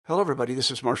Hello, everybody. This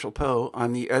is Marshall Poe.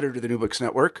 I'm the editor of the New Books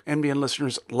Network. NBN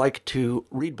listeners like to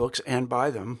read books and buy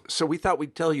them. So we thought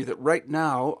we'd tell you that right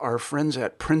now, our friends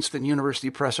at Princeton University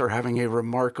Press are having a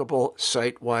remarkable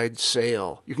site-wide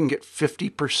sale. You can get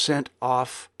 50%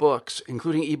 off books,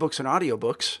 including ebooks and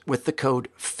audiobooks, with the code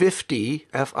 50,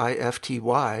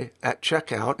 F-I-F-T-Y, at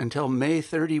checkout until May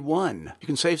 31. You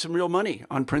can save some real money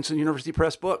on Princeton University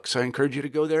Press books. I encourage you to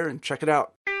go there and check it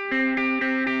out.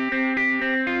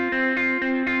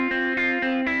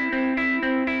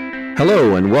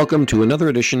 Hello, and welcome to another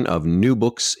edition of New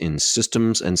Books in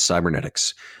Systems and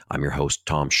Cybernetics. I'm your host,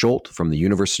 Tom Scholt, from the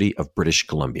University of British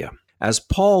Columbia. As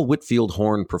Paul Whitfield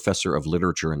Horn Professor of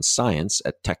Literature and Science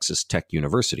at Texas Tech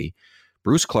University,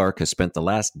 Bruce Clark has spent the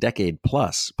last decade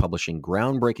plus publishing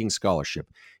groundbreaking scholarship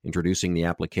introducing the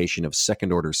application of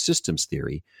second-order systems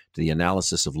theory to the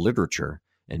analysis of literature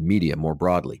and media more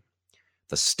broadly.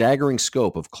 The staggering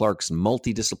scope of Clark's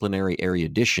multidisciplinary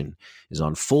erudition is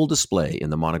on full display in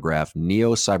the monograph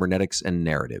Neo-Cybernetics and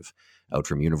Narrative, out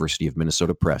from University of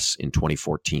Minnesota Press in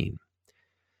 2014.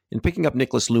 In picking up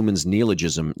Niklas Luhmann's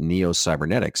neologism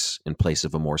Neo-Cybernetics in place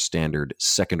of a more standard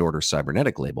second-order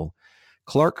cybernetic label,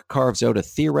 Clark carves out a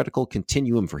theoretical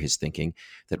continuum for his thinking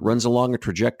that runs along a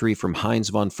trajectory from Heinz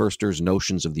von Foerster's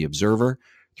notions of the observer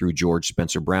through George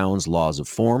Spencer Brown's laws of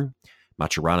form,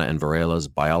 Maturana and Varela's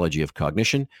biology of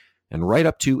cognition, and right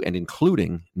up to and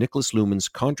including Niklas Luhmann's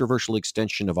controversial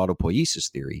extension of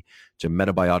autopoiesis theory to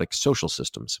metabiotic social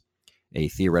systems, a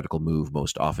theoretical move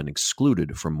most often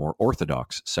excluded from more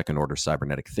orthodox second-order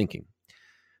cybernetic thinking.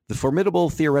 The formidable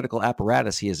theoretical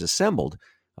apparatus he has assembled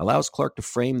allows Clark to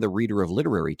frame the reader of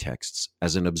literary texts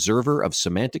as an observer of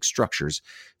semantic structures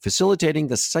facilitating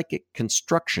the psychic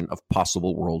construction of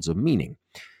possible worlds of meaning,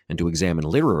 and to examine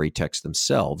literary texts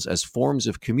themselves as forms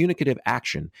of communicative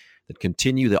action that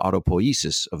continue the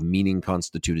autopoiesis of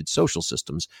meaning-constituted social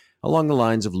systems along the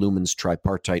lines of Luhmann's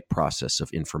tripartite process of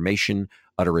information,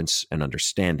 utterance, and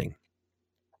understanding.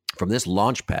 From this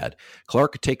launchpad,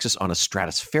 Clark takes us on a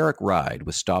stratospheric ride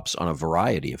with stops on a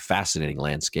variety of fascinating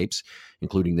landscapes,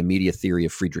 including the media theory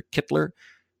of Friedrich Kittler,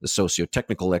 the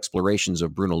socio-technical explorations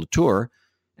of Bruno Latour,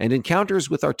 and encounters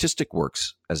with artistic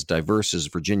works as diverse as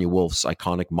Virginia Woolf's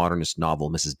iconic modernist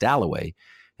novel Mrs. Dalloway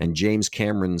and James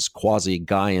Cameron's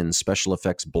quasi-Gaian special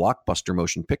effects blockbuster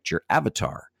motion picture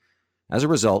Avatar. As a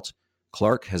result,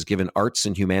 Clark has given arts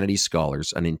and humanities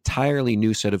scholars an entirely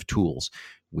new set of tools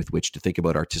with which to think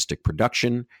about artistic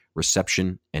production,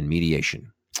 reception, and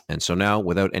mediation. And so now,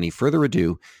 without any further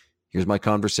ado, here's my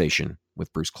conversation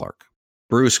with Bruce Clark.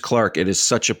 Bruce Clark, it is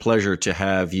such a pleasure to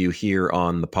have you here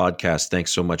on the podcast.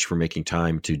 Thanks so much for making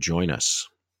time to join us.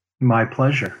 My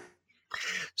pleasure.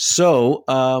 So,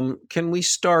 can we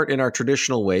start in our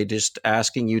traditional way, just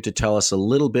asking you to tell us a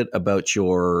little bit about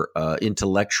your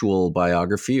intellectual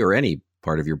biography or any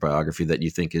part of your biography that you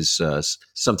think is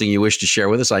something you wish to share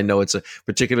with us? I know it's a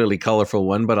particularly colorful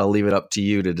one, but I'll leave it up to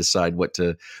you to decide what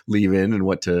to leave in and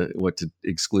what to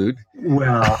exclude.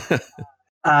 Well,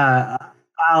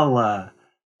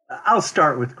 I'll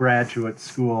start with graduate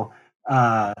school,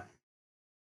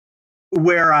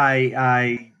 where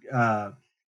I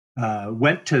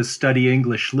went to study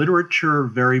English literature,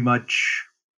 very much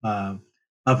of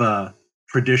a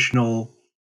traditional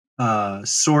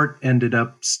sort, ended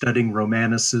up studying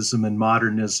Romanticism and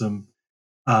modernism,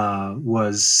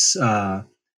 was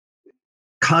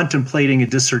contemplating a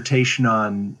dissertation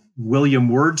on William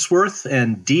Wordsworth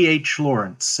and D.H.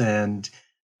 Lawrence, and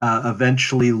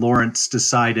eventually Lawrence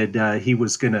decided he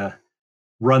was going to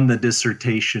run the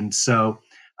dissertation. So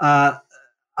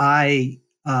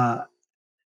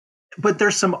but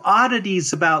there's some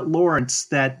oddities about Lawrence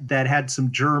that had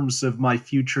some germs of my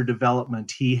future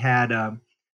development. He had,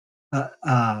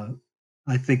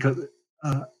 I think,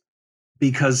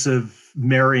 because of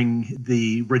marrying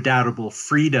the redoubtable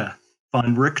Frieda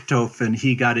von Richthofen,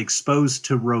 he got exposed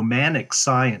to Romantic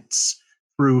science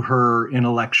through her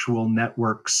intellectual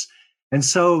networks. And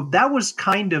so that was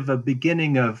kind of a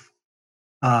beginning of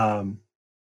how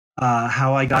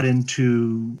I got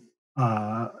into,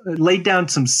 laid down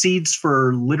some seeds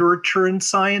for literature and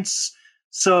science.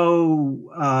 So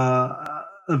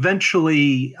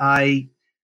eventually I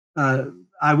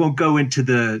won't go into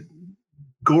the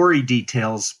gory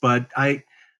details, but I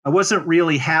wasn't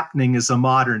really happening as a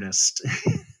modernist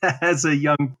as a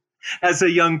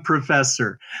young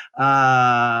professor.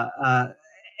 And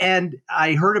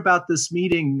I heard about this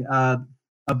meeting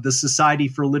of the Society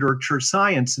for Literature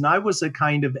Science, and I was a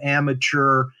kind of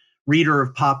amateur reader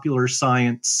of popular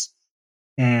science.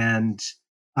 And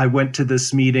I went to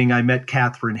this meeting. I met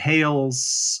Catherine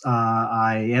Hales.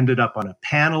 I ended up on a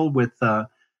panel with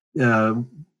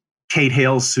Kate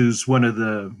Hales, who's one of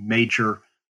the major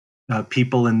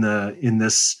people in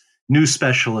this new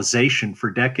specialization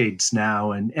for decades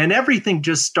now, and everything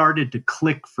just started to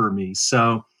click for me.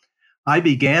 So I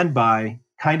began by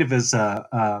kind of as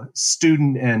a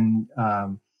student and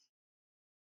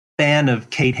fan of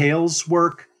Kate Hales'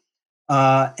 work,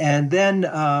 and then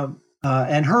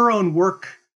and her own work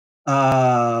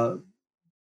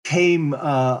came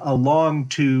along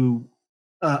to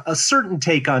a certain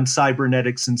take on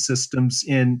cybernetics and systems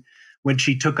in when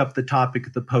she took up the topic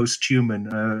of the post-human.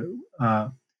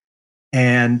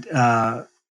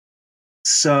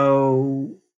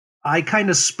 So I kind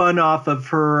of spun off of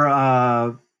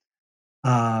her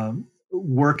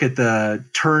work at the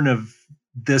turn of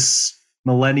this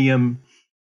millennium,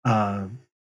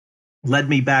 led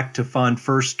me back to von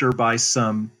Förster by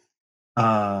some,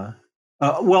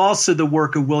 also the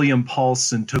work of William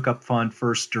Paulson took up von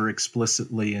Förster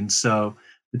explicitly. And so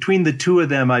between the two of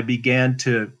them, I began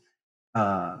to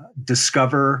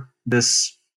discover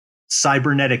this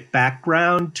cybernetic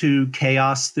background to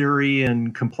chaos theory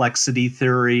and complexity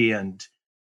theory. And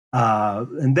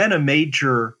then a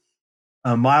major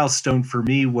milestone for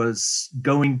me was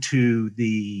going to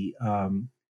the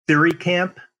theory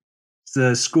camp,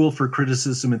 the School for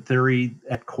Criticism and Theory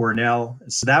at Cornell.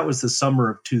 So that was the summer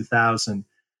of 2000.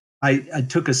 I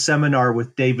took a seminar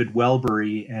with David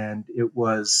Welbury, and it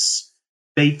was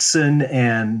Bateson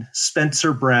and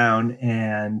Spencer Brown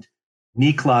and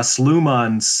Niklas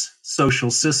Luhmann's Social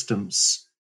Systems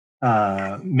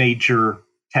major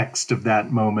text of that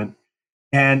moment.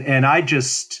 And I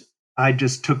just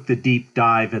took the deep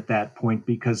dive at that point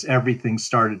because everything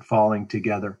started falling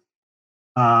together.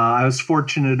 I was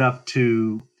fortunate enough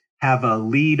to have a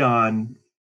lead on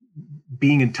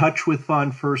being in touch with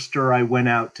von Förster. I went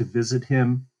out to visit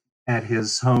him at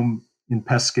his home in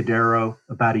Pescadero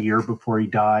about a year before he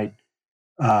died,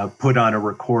 put on a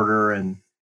recorder and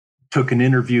took an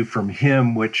interview from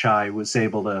him, from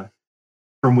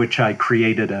which I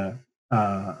created a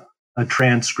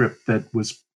transcript that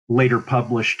was later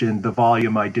published in the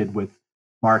volume I did with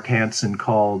Mark Hansen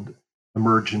called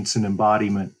Emergence and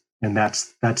Embodiment. And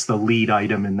that's the lead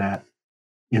item in that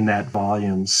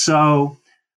volume. So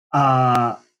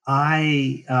I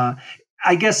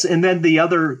guess, and then the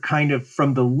other kind of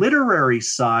from the literary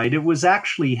side, it was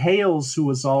actually Hales who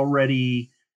was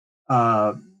already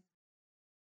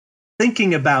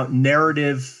thinking about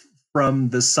narrative from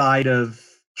the side of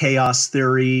chaos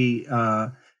theory,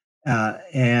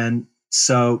 and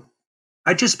so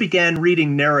I just began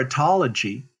reading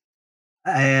narratology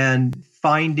and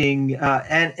finding,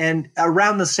 and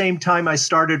around the same time I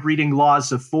started reading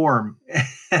Laws of Form.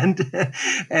 And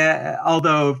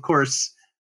although, of course,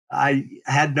 I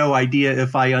had no idea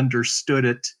if I understood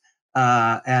it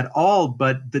at all,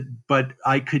 but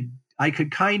I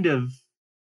could kind of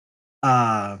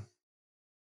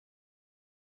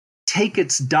take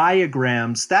its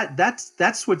diagrams.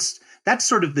 That's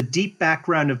sort of the deep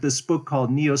background of this book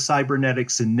called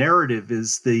Neo-Cybernetics and Narrative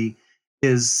is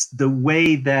the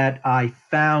way that I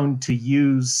found to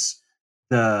use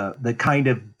the kind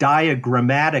of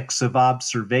diagrammatics of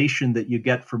observation that you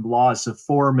get from Laws of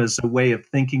Form as a way of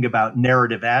thinking about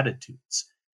narrative attitudes,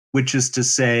 which is to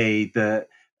say the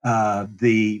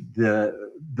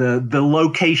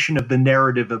location of the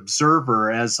narrative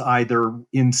observer as either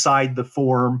inside the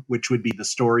form, which would be the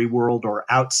story world, or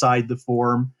outside the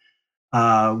form,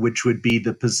 which would be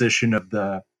the position of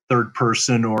the third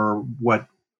person, or what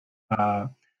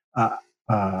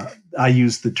I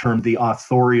use the term the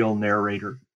authorial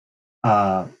narrator,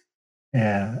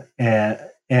 and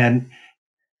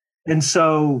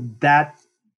so that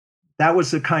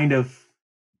was a kind of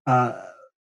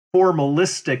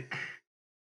formalistic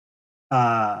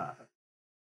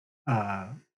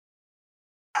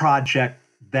project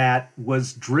that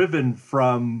was driven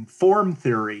from form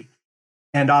theory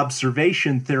and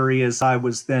observation theory, as I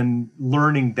was then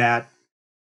learning that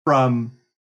from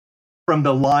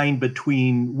the line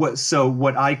between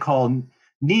what I call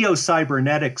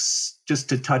neo-cybernetics, just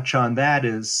to touch on that,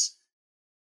 is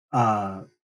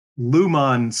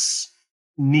Luhmann's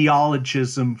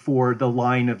neologism for the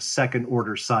line of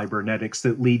second-order cybernetics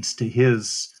that leads to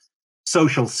his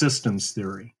social systems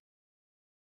theory.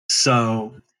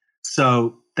 So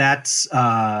that's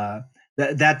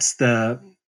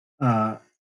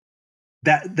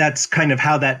that's kind of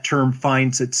how that term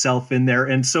finds itself in there.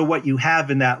 And so what you have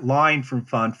in that line from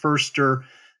von Förster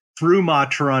through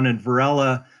Matron and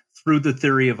Varela, through the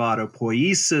theory of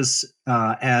autopoiesis,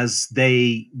 as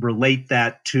they relate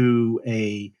that to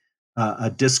a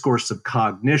discourse of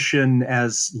cognition,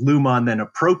 as Luhmann then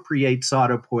appropriates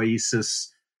autopoiesis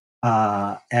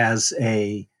as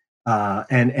a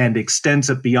and extends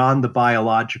it beyond the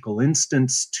biological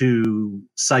instance to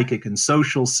psychic and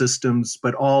social systems,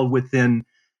 but all within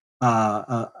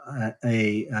a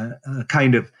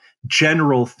kind of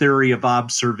general theory of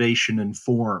observation and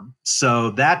form.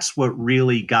 So that's what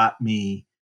really got me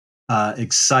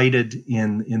excited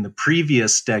in the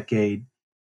previous decade.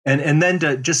 And then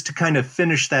to kind of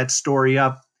finish that story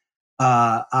up,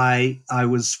 I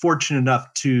was fortunate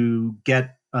enough to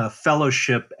get a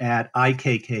fellowship at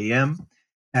IKKM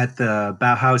at the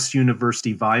Bauhaus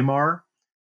University Weimar,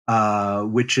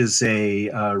 which is a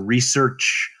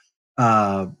research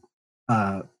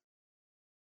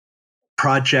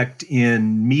project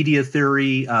in media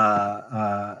theory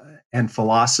and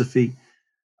philosophy.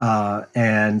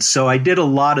 And so I did a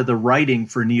lot of the writing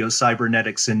for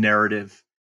Neo-Cybernetics and Narrative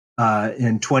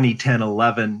in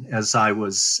 2010-11, as I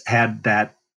had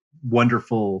that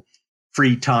wonderful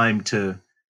free time to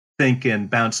think and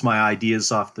bounce my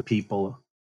ideas off the people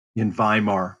in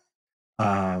Weimar.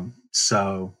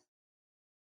 So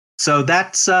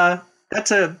that's a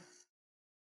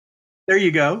there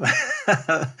you go.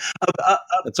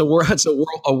 It's a whirlwind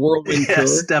tour.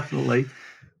 Yes, definitely.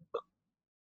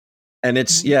 And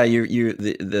it's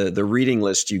the reading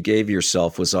list you gave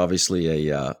yourself was obviously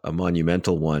a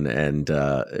monumental one, and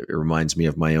it reminds me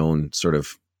of my own sort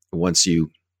of once you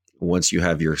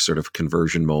have your sort of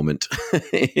conversion moment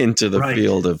into the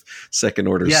field of second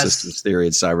order systems theory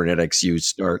and cybernetics, you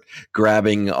start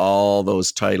grabbing all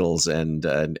those titles and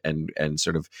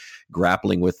sort of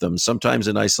grappling with them, sometimes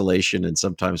in isolation and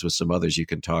sometimes with some others you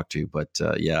can talk to. But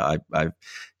I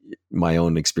my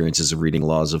own experiences of reading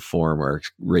Laws of Form are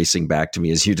racing back to me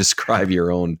as you describe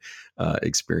your own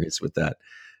experience with that.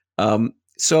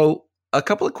 So a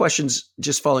couple of questions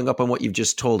just following up on what you've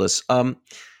just told us.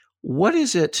 What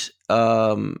is it?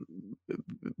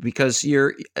 Because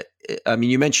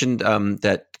you mentioned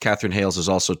that Catherine Hales has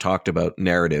also talked about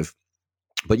narrative,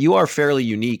 but you are fairly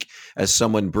unique as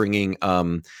someone bringing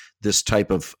this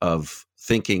type of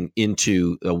thinking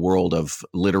into a world of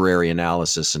literary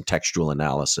analysis and textual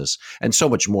analysis and so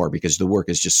much more, because the work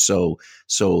is just so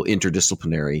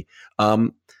interdisciplinary.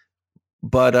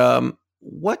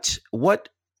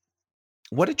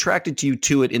 What attracted you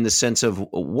to it in the sense of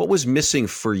what was missing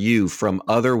for you from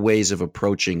other ways of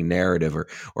approaching narrative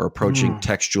or approaching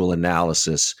textual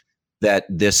analysis that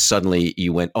this suddenly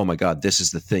you went, oh my God, this is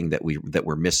the thing that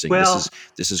we're missing. Well,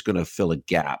 this is going to fill a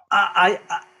gap. I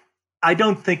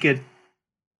don't think it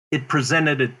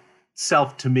presented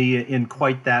itself to me in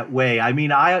quite that way. I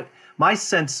mean, my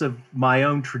sense of my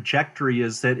own trajectory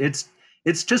is that it's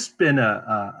just been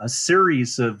a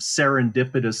series of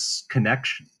serendipitous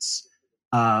connections.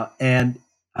 And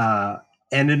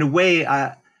in a way,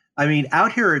 I mean,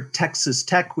 out here at Texas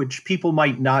Tech, which people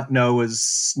might not know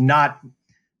is not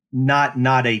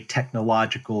a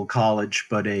technological college,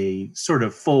 but a sort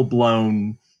of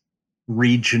full-blown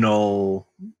regional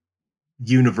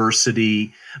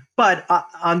university. But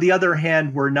on the other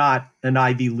hand, we're not an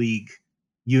Ivy League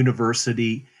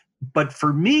university. But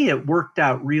for me, it worked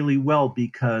out really well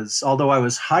because although I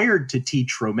was hired to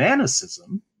teach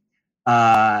Romanticism,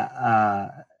 way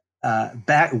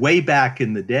back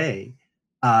in the day,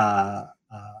 I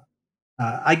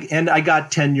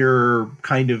got tenure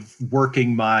kind of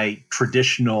working my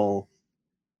traditional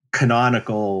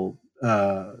canonical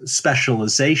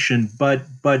specialization, but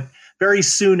very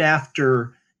soon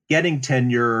after getting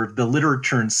tenure, the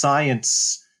literature and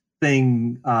science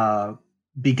thing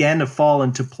began to fall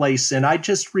into place, and I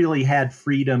just really had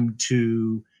freedom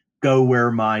to go where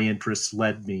my interests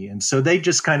led me. And so they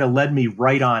just kind of led me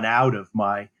right on out of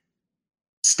my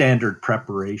standard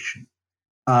preparation.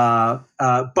 But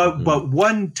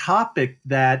one topic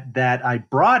that I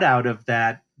brought out of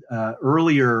that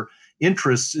earlier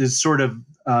interest is sort of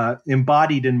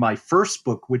embodied in my first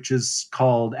book, which is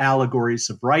called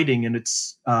Allegories of Writing, and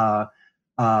it's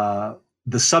the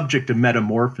subject of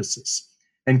metamorphosis.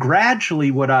 And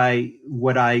gradually, what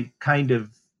I kind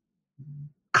of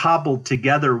cobbled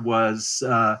together was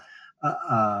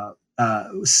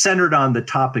centered on the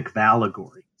topic of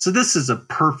allegory. So this is a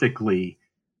perfectly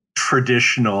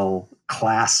traditional,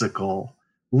 classical,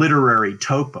 literary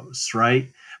topos, right?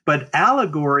 But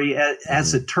allegory,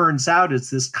 as it turns out,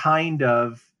 is this kind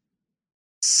of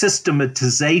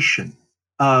systematization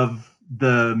of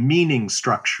the meaning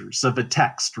structures of a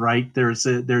text, right? There's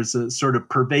a sort of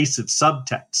pervasive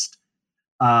subtext.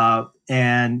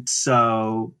 And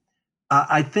so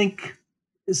I think,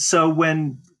 so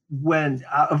when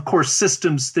of course,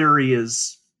 systems theory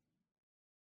is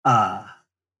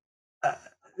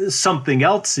something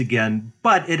else again,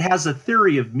 but it has a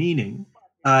theory of meaning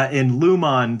in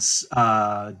Luhmann's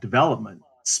development.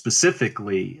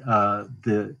 specifically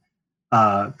the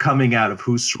coming out of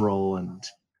Husserl and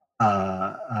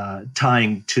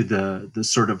tying to the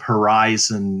sort of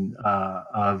horizon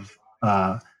of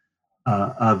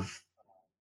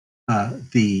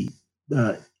the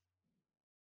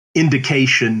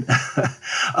indication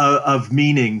of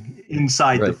meaning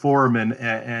inside the form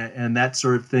and that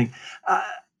sort of thing.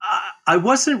 I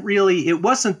wasn't really, it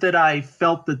wasn't that I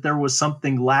felt that there was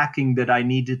something lacking that I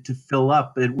needed to fill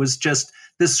up. It was just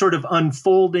this sort of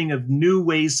unfolding of new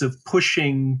ways of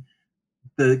pushing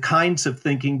the kinds of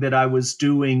thinking that I was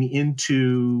doing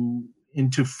into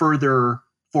further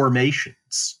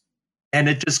formations. And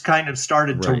it just kind of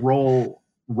started to roll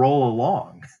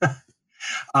along.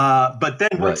 But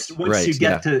then once you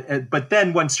get to, but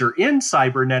then once you're in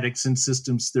cybernetics and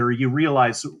systems theory, you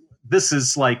realize this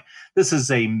is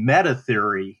a meta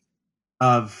theory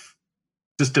of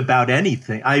just about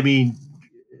anything. I mean,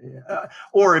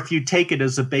 or if you take it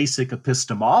as a basic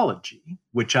epistemology,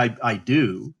 which I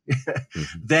do,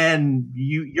 then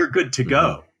you're good to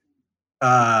go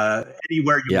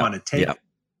anywhere you want to take it.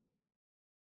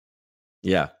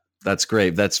 Yeah, that's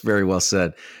great. That's very well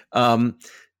said.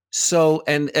 So,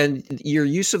 and your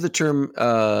use of the term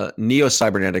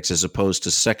neo-cybernetics as opposed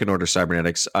to second-order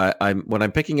cybernetics, what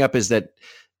I'm picking up is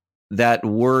that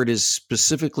word is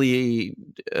specifically,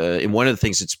 and one of the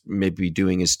things it's maybe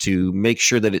doing is to make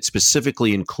sure that it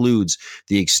specifically includes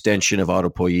the extension of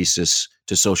autopoiesis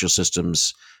to social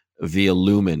systems via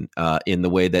Luhmann in the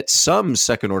way that some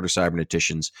second-order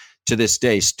cyberneticians to this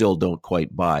day still don't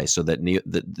quite buy. So that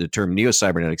the term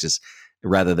neo-cybernetics is,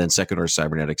 rather than second-order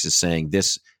cybernetics, is saying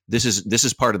this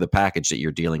is part of the package that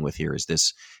you're dealing with here. Is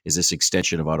this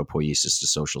extension of autopoiesis to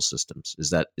social systems? Is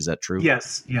that true?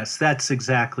 Yes, that's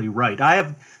exactly right.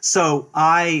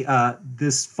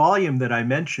 This volume that I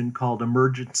mentioned called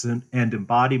Emergence and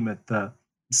Embodiment, the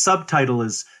subtitle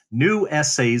is New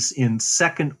Essays in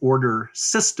Second-Order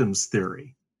Systems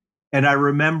Theory. And I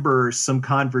remember some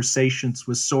conversations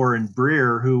with Soren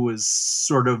Brier, who was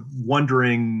sort of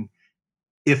wondering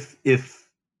if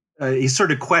he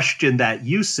sort of questioned that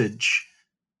usage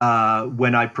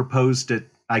when I proposed it,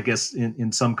 I guess,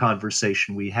 in some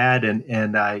conversation we had,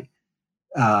 and I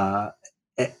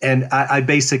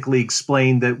basically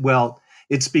explained that, well,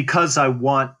 it's because I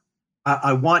want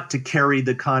to carry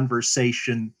the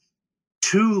conversation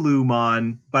to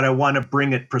Luhmann, but I want to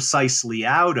bring it precisely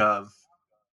out of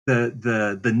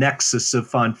the nexus of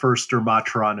von Förster,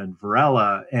 Matron, and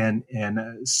Varela, and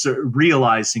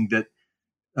realizing that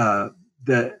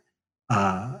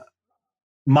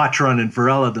Matron and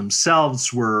Varela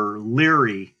themselves were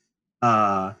leery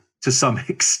to some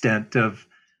extent of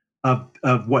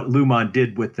what Luhmann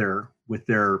did with their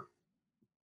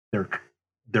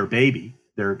baby,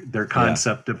 their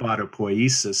concept of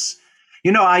autopoiesis.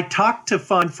 You know, I talked to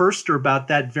von Förster about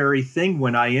that very thing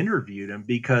when I interviewed him,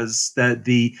 because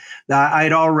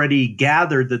I'd already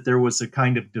gathered that there was a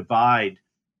kind of divide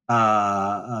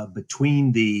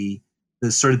between the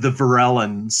sort of the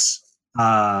Varelans,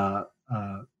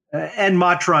 and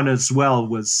Matron as well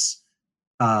was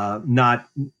not.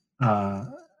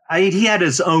 He had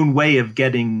his own way of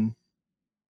getting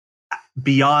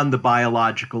beyond the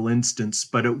biological instance,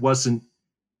 but it wasn't.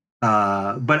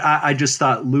 But I just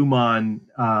thought Luhmann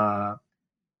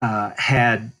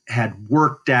had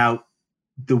worked out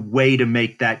the way to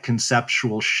make that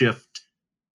conceptual shift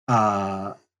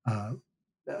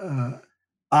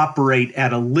operate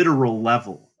at a literal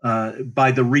level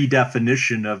by the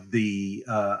redefinition of the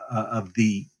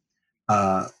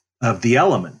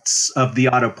elements of the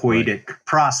autopoietic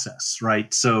process,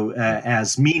 right? So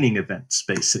as meaning events,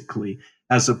 basically,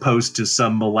 as opposed to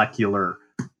some molecular,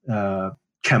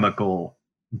 biochemical,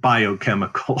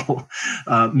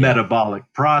 metabolic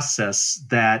process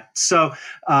that. So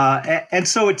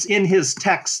it's in his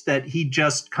text that he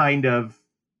just kind of,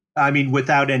 I mean,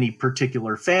 without any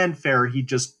particular fanfare, he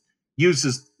just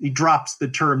drops the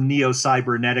term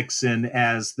neo-cybernetics in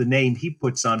as the name he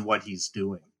puts on what he's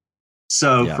doing.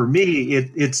 So for me,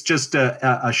 it's just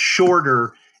a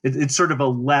shorter, it's sort of a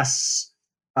less,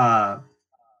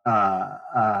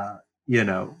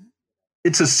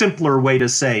 it's a simpler way to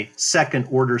say second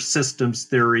order systems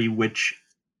theory, which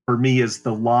for me is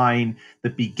the line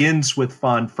that begins with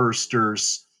von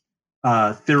Förster's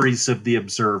theories of the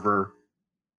observer,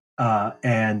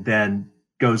 and then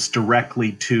goes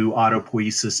directly to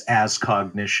autopoiesis as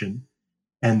cognition,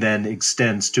 and then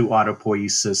extends to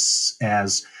autopoiesis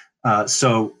as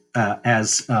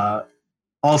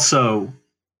also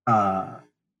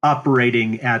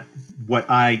operating at what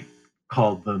I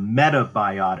call the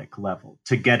metabiotic level,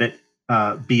 to get it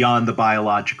beyond the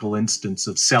biological instance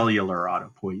of cellular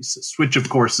autopoiesis, which of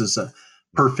course is a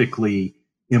perfectly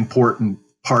important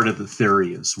part of the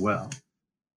theory as well.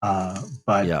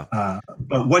 But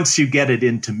once you get it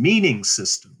into meaning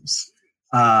systems,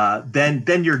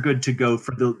 then you're good to go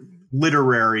for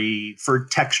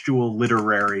textual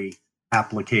literary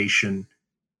application,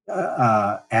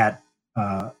 and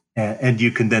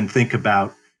you can then think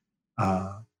about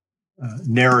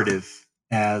narrative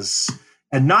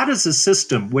and not as a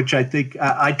system, which I think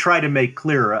I try to make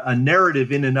clear. A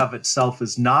narrative in and of itself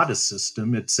is not a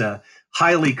system. It's a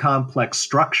highly complex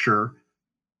structure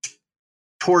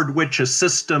toward which a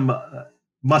system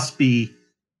must be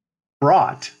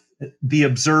brought, the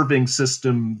observing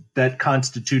system that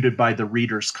constituted by the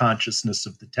reader's consciousness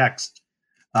of the text.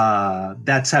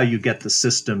 That's how you get the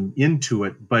system into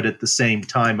it. But at the same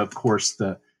time, of course,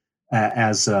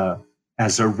 as a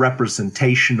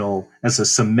representational, as a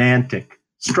semantic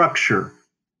structure,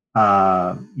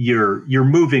 you're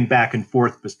moving back and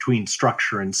forth between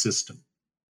structure and system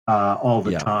all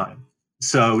the time.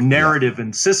 So narrative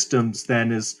and systems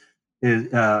then is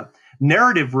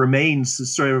narrative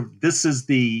remains sort of, this is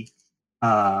the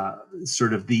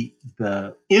sort of the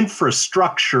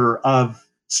infrastructure of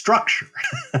structure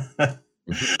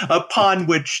upon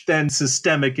which then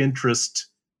systemic interest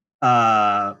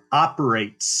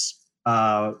operates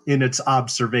in its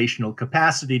observational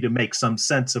capacity to make some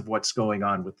sense of what's going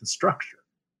on with the structure.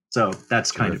 So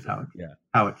that's kind of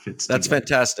how it fits. That's together.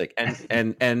 Fantastic,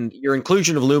 and your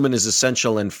inclusion of Luhmann is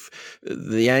essential. And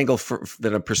the angle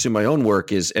that I pursue my own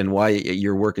work is, and why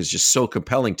your work is just so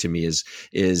compelling to me,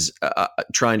 is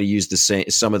trying to use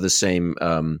some of the same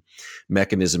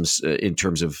mechanisms in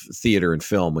terms of theater and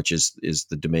film, which is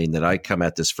the domain that I come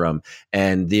at this from.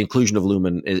 And the inclusion of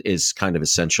Luhmann is kind of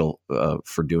essential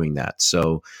for doing that.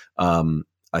 So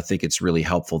I think it's really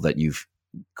helpful that you've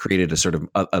created a sort of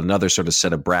another sort of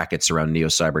set of brackets around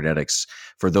neo-cybernetics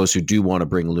for those who do want to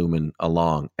bring Luhmann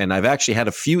along. And I've actually had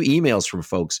a few emails from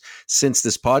folks since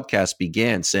this podcast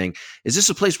began saying, is this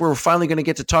a place where we're finally going to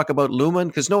get to talk about Luhmann?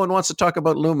 Because no one wants to talk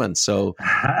about Luhmann. So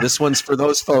this one's for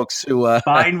those folks who...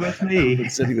 Fine with me.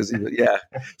 Yeah.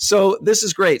 So this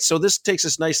is great. So this takes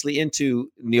us nicely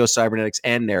into neo-cybernetics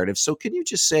and narrative. So can you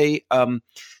just say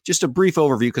just a brief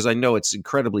overview, because I know it's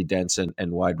incredibly dense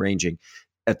and wide-ranging,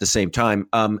 at the same time,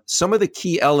 some of the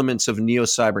key elements of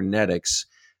neo-cybernetics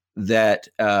that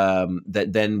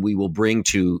then we will bring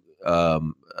to a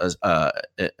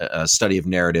study of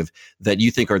narrative that you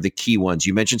think are the key ones.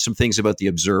 You mentioned some things about the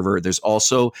observer. There's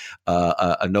also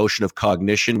a notion of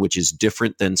cognition, which is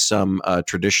different than some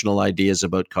traditional ideas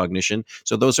about cognition.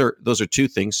 So those are two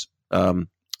things. Sorry,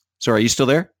 are you still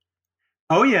there?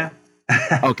 Oh yeah.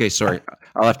 Okay, sorry.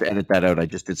 I'll have to edit that out. I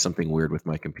just did something weird with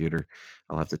my computer.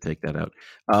 I'll have to take that out.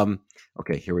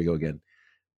 Okay, here we go again.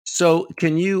 So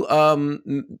can you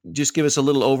just give us a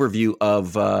little overview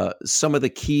of some of the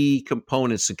key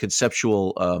components and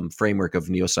conceptual framework of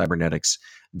neo-cybernetics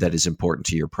that is important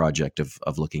to your project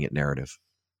of looking at narrative?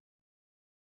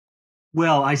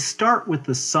 Well, I start with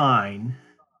the sign.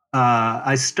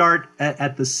 I start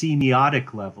at the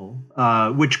semiotic level,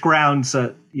 which grounds,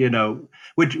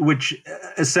 which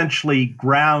essentially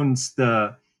grounds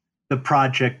the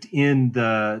project in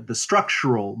the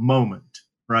structural moment,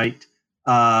 right?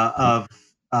 Of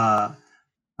the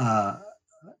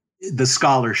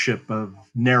scholarship of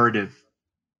narrative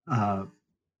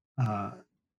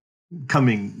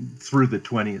coming through the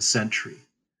 20th century.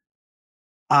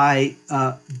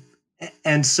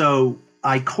 And so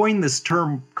I coined this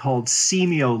term called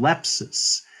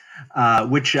semiolepsis,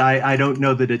 which I don't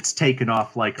know that it's taken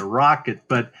off like a rocket,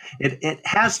 but it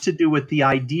has to do with the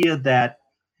idea that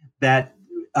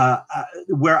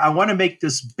where I want to make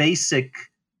this basic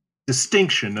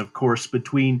distinction, of course,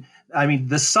 between,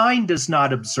 the sign does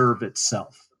not observe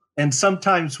itself. And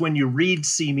sometimes when you read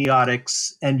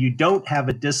semiotics and you don't have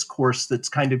a discourse that's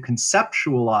kind of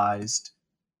conceptualized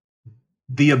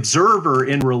the observer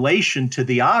in relation to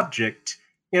the object,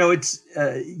 it's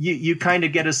you kind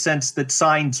of get a sense that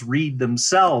signs read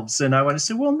themselves. And I want to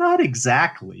say, well, not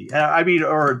exactly.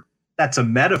 Or that's a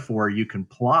metaphor you can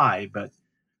ply, but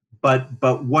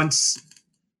once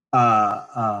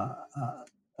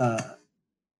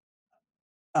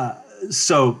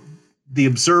so the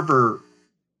observer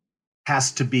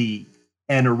has to be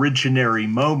an originary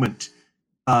moment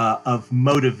of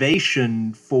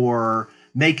motivation for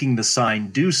making the sign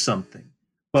do something.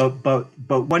 But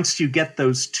once you get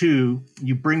those two,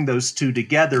 you bring those two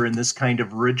together in this kind of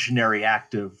originary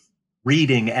act of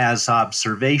reading as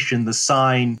observation, the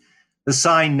sign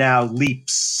now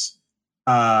leaps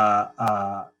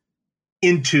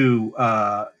into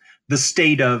the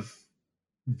state of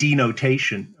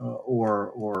denotation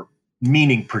or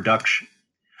meaning production.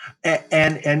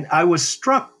 And I was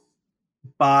struck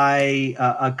by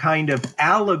a kind of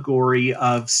allegory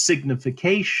of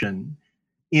signification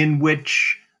in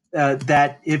which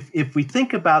that if we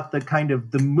think about the kind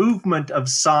of the movement of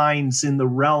signs in the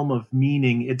realm of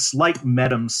meaning, it's like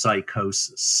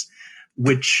metempsychosis,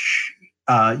 which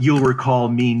you'll recall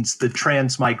means the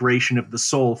transmigration of the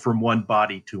soul from one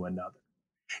body to another.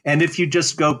 And if you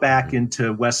just go back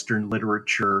into Western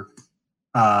literature,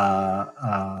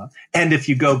 and if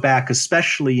you go back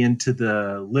especially into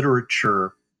the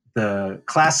literature, the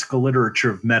classical literature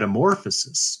of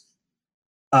metamorphosis,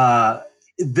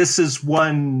 this is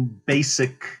one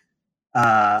basic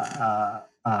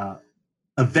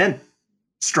event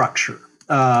structure.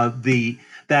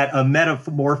 That a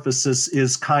metamorphosis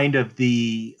is kind of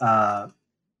the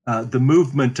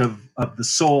movement of the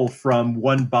soul from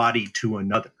one body to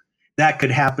another. That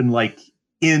could happen like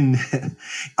in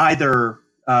either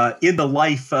in the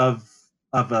life of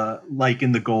like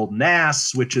in the Golden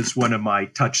Ass, which is one of my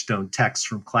touchstone texts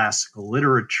from classical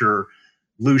literature.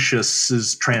 Lucius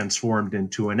is transformed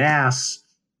into an ass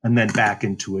and then back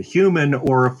into a human.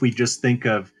 Or if we just think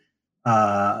of,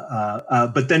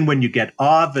 but then when you get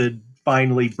Ovid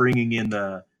finally bringing in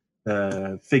the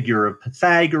figure of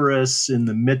Pythagoras in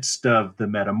the midst of the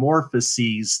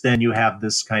metamorphoses, then you have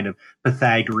this kind of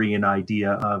Pythagorean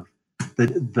idea of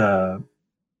the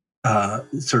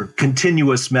sort of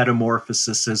continuous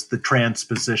metamorphosis as the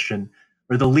transposition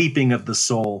or the leaping of the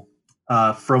soul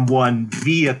from one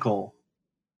vehicle,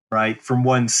 right, from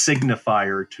one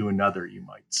signifier to another, you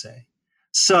might say.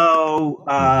 So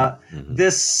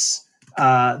this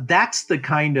that's the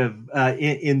kind of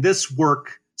in this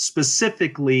work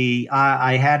specifically,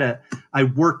 I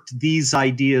worked these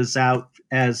ideas out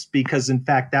as because in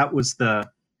fact that was the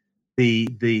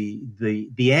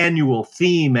annual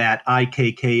theme at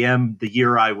IKKM the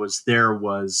year I was there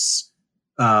was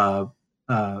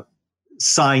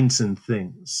signs and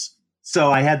things.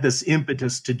 So I had this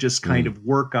impetus to just kind of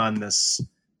work on this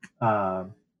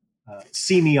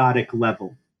semiotic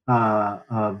level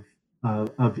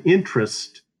of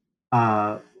interest,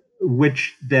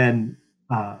 which then,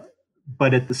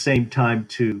 but at the same time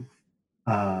to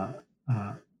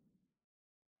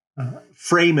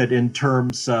frame it in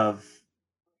terms of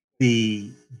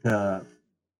the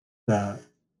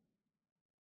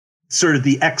sort of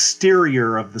the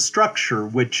exterior of the structure,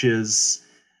 which is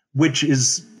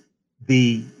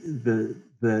the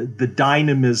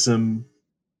dynamism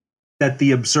that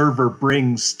the observer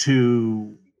brings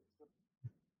to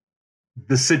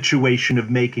the situation of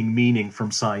making meaning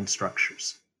from sign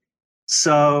structures.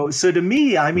 So to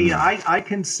me, I mean, I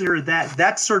consider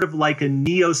that's sort of like a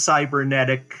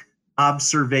neo-cybernetic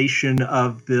observation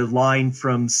of the line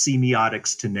from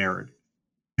semiotics to narrative.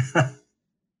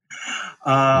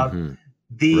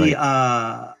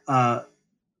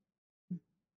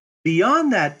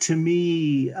 Beyond that, to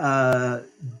me,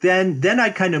 then I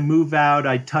kind of move out.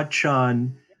 I touch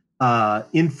on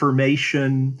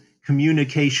information,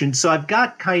 communication. So I've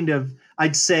got kind of,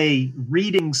 I'd say,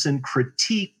 readings and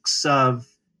critiques of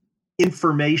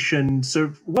information. So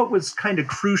what was kind of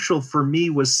crucial for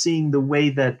me was seeing the way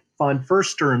that von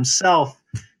Förster himself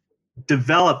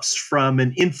develops from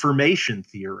an information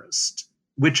theorist,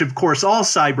 which of course all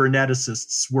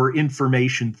cyberneticists were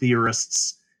information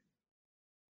theorists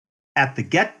at the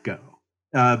get-go,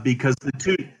 because the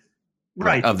two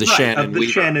of the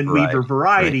Shannon-Weaver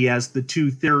variety, as the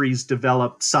two theories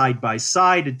developed side by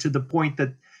side, and to the point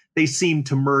that they seem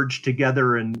to merge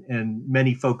together, and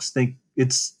many folks think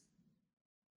it's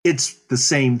the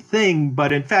same thing,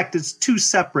 but in fact it's two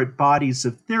separate bodies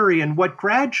of theory. And what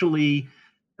von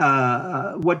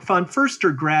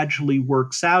Förster gradually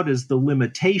works out is the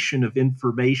limitation of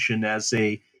information as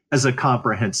a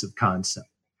comprehensive concept.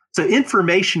 So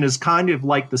information is kind of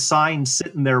like the sign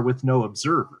sitting there with no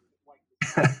observer.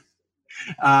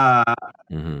 Yeah,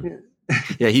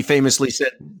 he famously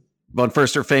said, von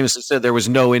Förster famously said there was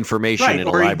no information in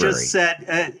a library. Or he just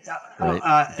said,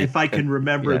 if I can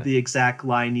remember the exact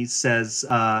line, he says,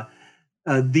 the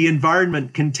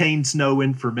environment contains no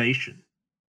information.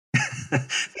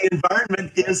 The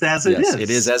environment is as it is. It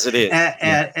is as it is.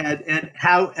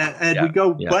 We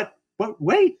go, but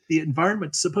wait, the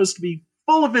environment's supposed to be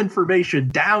full of information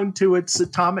down to its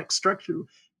atomic structure.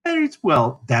 And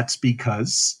that's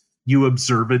because you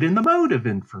observe it in the mode of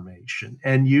information,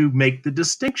 and you make the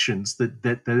distinctions that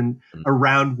then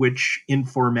around which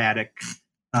informatic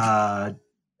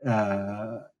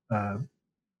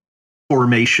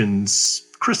formations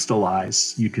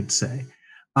crystallize, you could say.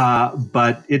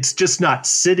 But it's just not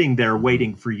sitting there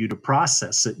waiting for you to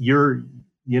process it. You're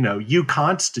you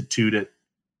constitute it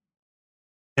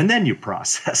and then you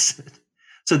process it.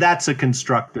 So that's a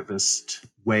constructivist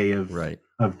way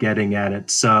of getting at it.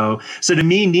 So to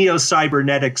me,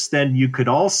 neo-cybernetics, then you could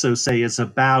also say, is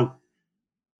about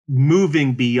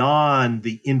moving beyond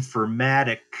the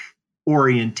informatic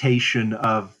orientation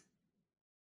of,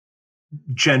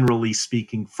 generally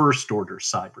speaking, first-order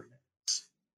cybernetics.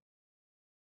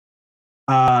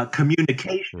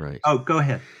 Communication. Right. Oh, go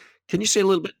ahead. Can you say a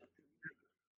little bit?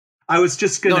 I was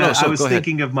just going to, I was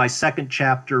thinking ahead. of my second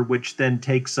chapter, which then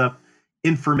takes up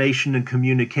information and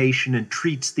communication and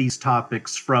treats these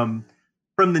topics from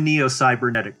the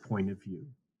neo-cybernetic point of view.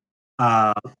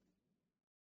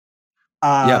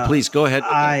 Yeah, please go ahead.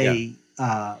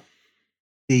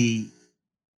 The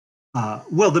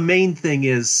main thing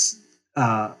is,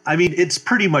 it's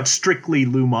pretty much strictly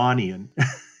Lumanian,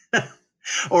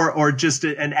 or just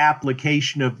an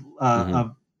application of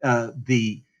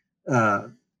the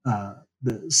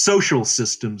social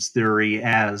systems theory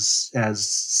as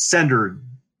centered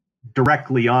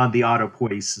directly on the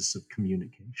autopoiesis of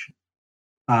communication.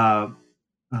 But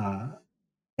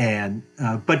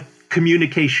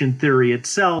communication theory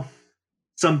itself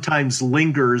sometimes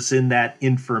lingers in that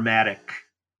informatic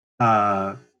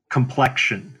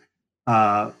complexion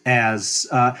and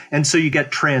so you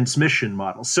get transmission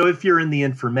models. So if you're in the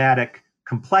informatic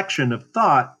complexion of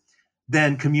thought,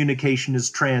 then communication is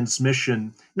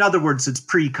transmission. In other words, it's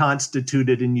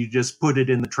pre-constituted and you just put it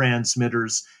in the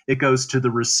transmitters. It goes to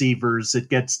the receivers. It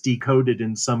gets decoded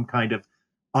in some kind of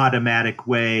automatic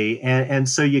way. And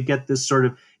so you get this sort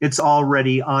of, it's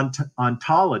already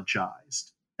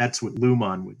ontologized. That's what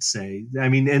Luhmann would say.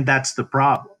 And that's the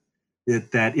problem,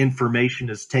 that information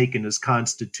is taken as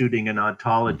constituting an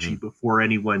ontology before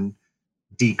anyone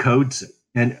decodes it.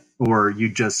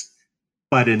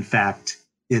 But in fact,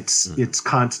 it's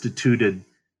constituted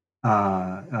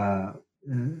the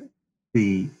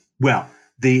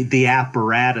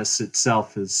apparatus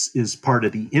itself is part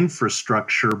of the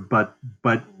infrastructure, but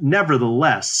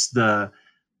nevertheless the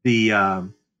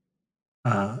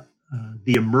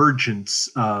emergence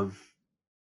of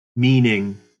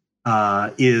meaning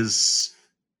is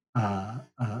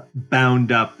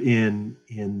bound up in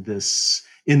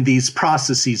these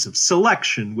processes of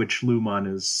selection, which Luhmann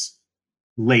has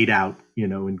laid out,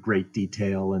 in great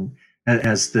detail, and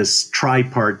as this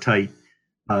tripartite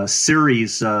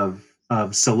series of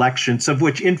selections, of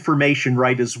which information,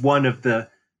 is one of the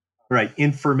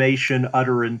information,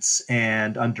 utterance,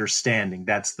 and understanding.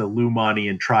 That's the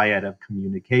Luhmannian triad of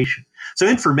communication. So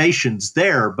information's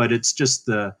there, but it's just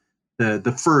the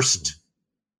first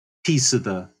piece of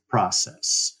the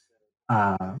process.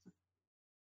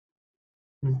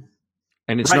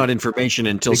 And it's not information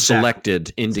until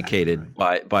selected, indicated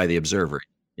by the observer.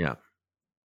 Yeah.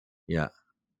 Yeah.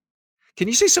 Can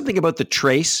you say something about the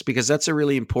trace? Because that's a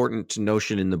really important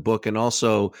notion in the book. And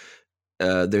also,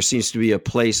 there seems to be a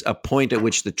point at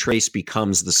which the trace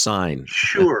becomes the sign.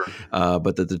 Sure.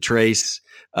 But that the trace,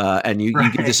 and you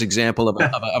give this example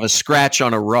of a scratch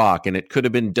on a rock, and it could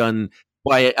have been done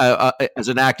by as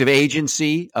an act of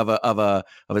agency of a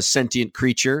sentient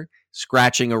creature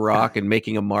scratching a rock and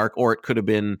making a mark, or it could have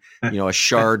been, a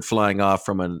shard flying off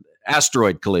from an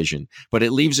asteroid collision, but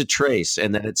it leaves a trace,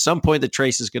 and then at some point the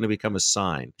trace is going to become a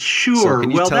sign. Sure. So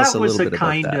can you tell us a was little bit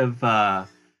kind about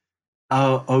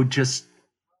that?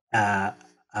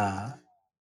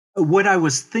 What I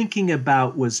was thinking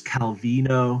about was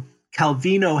Calvino.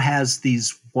 Calvino has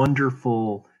these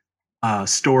wonderful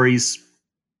stories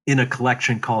in a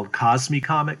collection called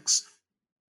Cosmicomics,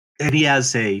 and he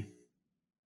has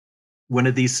one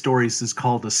of these stories is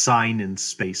called A Sign in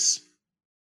Space.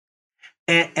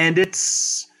 And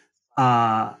it's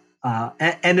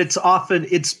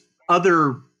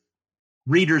other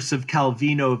readers of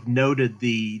Calvino have noted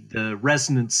the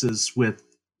resonances with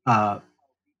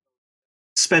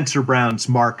Spencer Brown's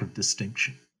mark of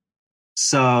distinction.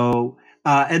 So,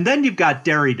 and then you've got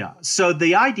Derrida. So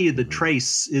the idea of the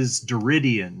trace is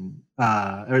Derridian,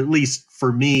 or at least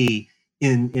for me,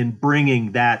 in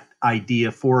bringing that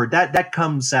idea forward. That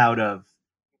comes out of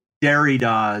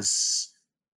Derrida's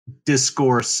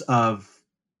discourse of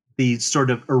these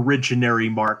sort of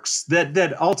originary marks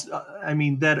that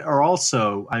are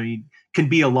also can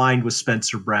be aligned with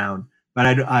Spencer Brown, but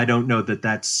I don't know that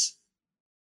that's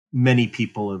many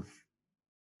people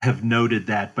have noted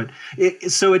that. But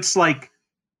so it's like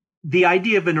the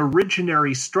idea of an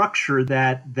originary structure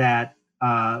that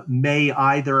may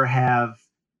either have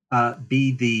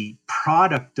be the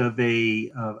product of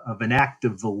an act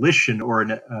of volition, or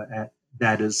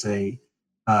that is a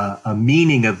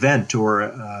meaning event, or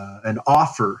an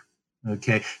offer.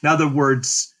 Okay. In other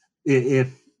words,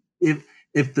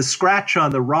 if the scratch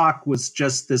on the rock was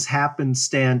just this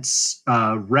happenstance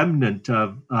remnant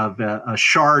of a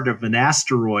shard of an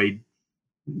asteroid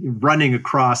running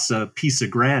across a piece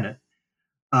of granite,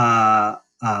 well,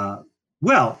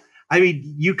 I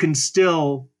mean, you can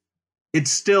still,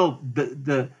 it's still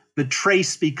the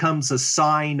trace becomes a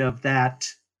sign of that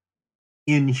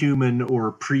inhuman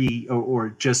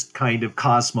or just kind of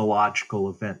cosmological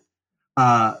event.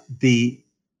 Go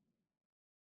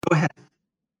ahead.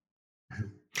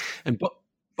 And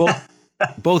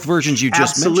both versions you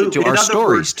just Absolutely. mentioned are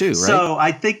stories too, right? So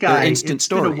I think it's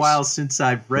been a while since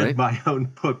I've read my own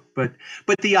book, but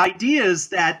the idea is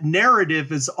that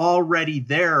narrative is already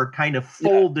there, kind of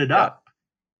folded up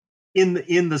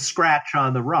in the scratch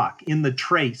on the rock, in the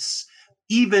trace,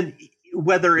 even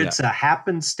whether it's a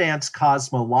happenstance,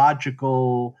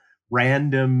 cosmological,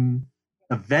 random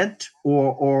event,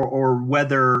 or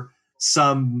whether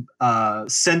some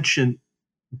sentient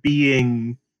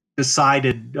being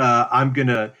decided I'm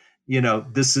gonna,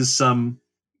 this is some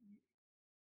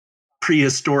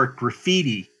prehistoric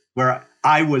graffiti where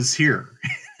I was here.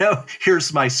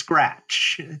 Here's my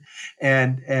scratch,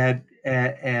 and then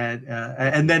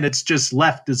it's just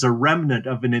left as a remnant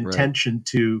of an intention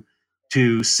to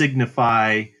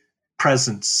signify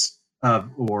presence of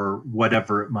or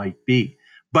whatever it might be.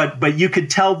 But you could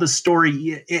tell the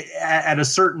story at a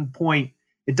certain point.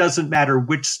 It doesn't matter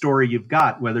which story you've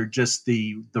got, whether just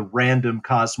the random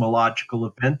cosmological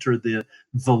event or the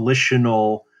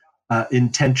volitional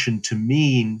intention to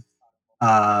mean.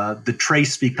 The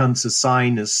trace becomes a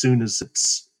sign as soon as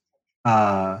it's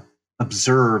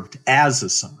observed as a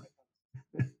sign.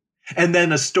 And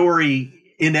then a story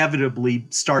inevitably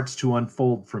starts to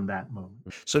unfold from that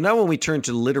moment. So now when we turn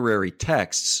to literary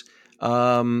texts,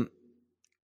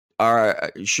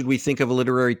 should we think of a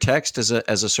literary text as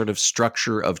a sort of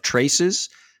structure of traces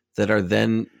that are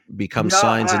then become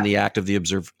signs in the act of the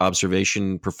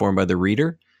observation performed by the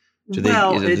reader? Do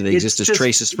they exist as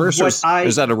traces first, or is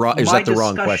that the wrong question? My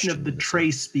discussion of the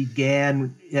trace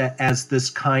began as this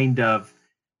kind of,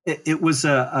 it was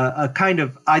a kind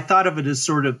of, I thought of it as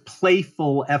sort of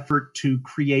playful effort to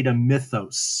create a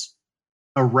mythos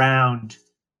around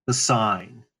the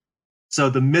sign. So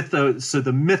the mythos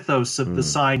of the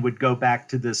sign would go back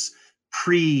to this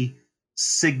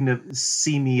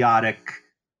pre-semiotic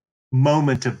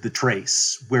moment of the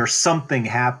trace where something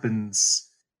happens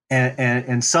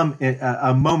and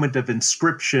a moment of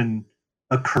inscription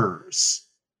occurs.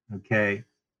 Okay.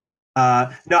 So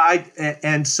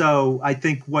I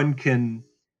think one can,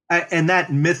 and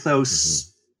that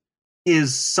mythos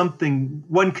is something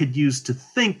one could use to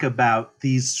think about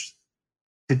these,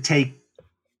 to take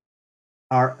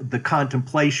the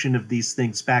contemplation of these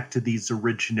things back to these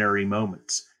originary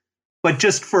moments. But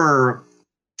just to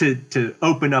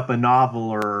open up a novel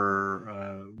or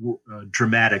a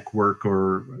dramatic work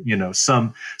or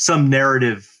some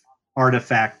narrative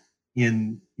artifact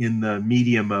in the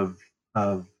medium of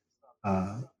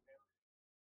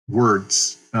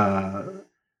words,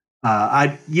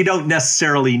 you don't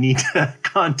necessarily need to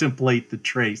contemplate the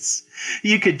trace.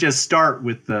 You could just start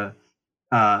with the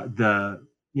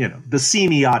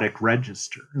semiotic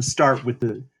register and start with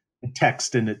the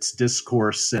text and its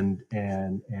discourse and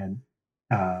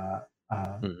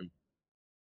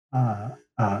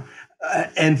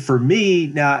for me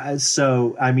now,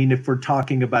 so I mean, if we're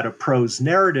talking about a prose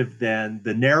narrative, then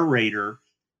the narrator,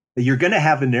 you're going to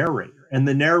have a narrator, and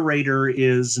the narrator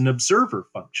is an observer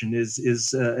function,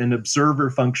 is an observer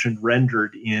function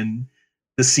rendered in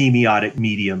the semiotic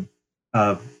medium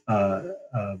of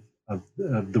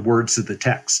the words of the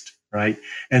text, right?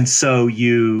 And so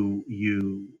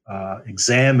you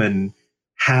examine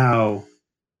how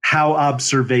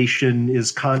observation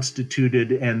is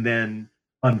constituted and then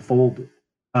unfolded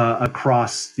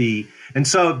across and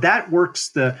so that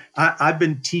works. I've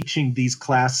been teaching these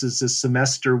classes this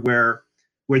semester where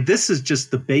this is just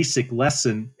the basic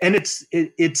lesson, and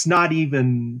it's not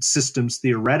even systems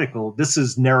theoretical. This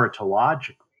is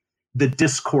narratological, the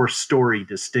discourse story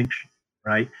distinction,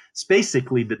 right? It's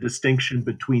basically the distinction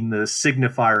between the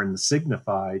signifier and the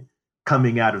signified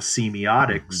coming out of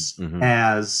semiotics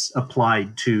as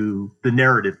applied to the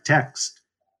narrative text.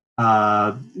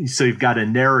 So you've got a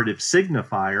narrative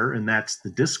signifier, and that's the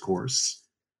discourse.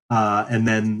 And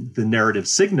then the narrative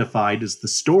signified is the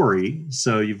story.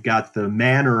 So you've got the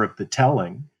manner of the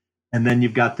telling, and then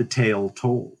you've got the tale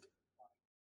told.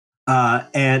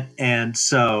 And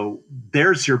so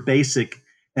there's your basic,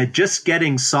 and just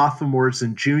getting sophomores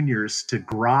and juniors to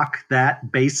grok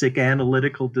that basic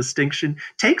analytical distinction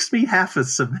takes me half a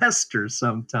semester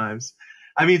sometimes.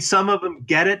 I mean, some of them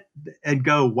get it and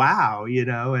go, wow,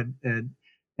 and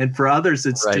for others,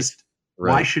 it's just,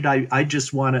 why should I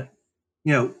just want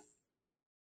to,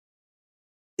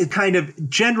 it kind of,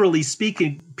 generally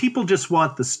speaking, people just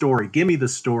want the story. Give me the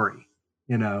story,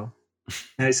 And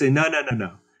I say, no.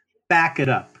 Back it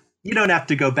up. You don't have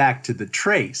to go back to the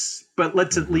trace, but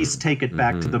let's at least take it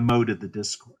back to the mode of the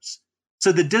discourse.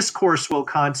 So the discourse will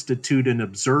constitute an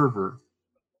observer.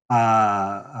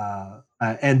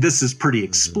 And this is pretty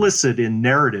explicit in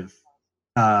narrative,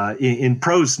 in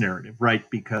prose narrative, right?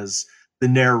 Because the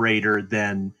narrator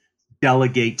then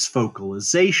delegates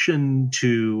vocalization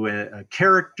to a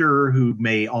character who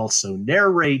may also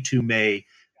narrate, who may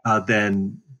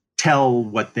then tell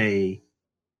what they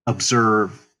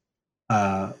observe,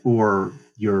 or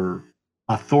your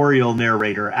authorial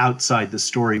narrator outside the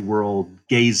story world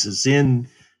gazes in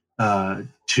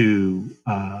to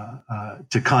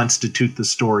constitute the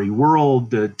story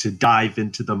world, to dive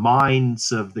into the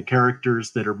minds of the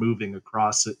characters that are moving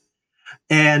across it,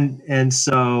 and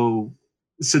so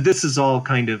this is all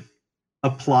kind of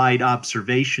applied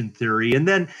observation theory. And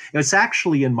then it's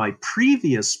actually in my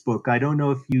previous book. I don't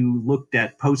know if you looked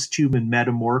at Post-Human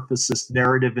Metamorphosis,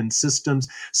 Narrative and Systems.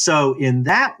 So in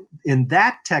that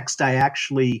text, I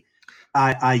actually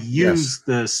I use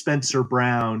the Spencer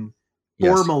Brown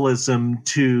formalism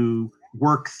to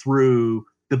work through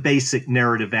the basic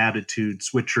narrative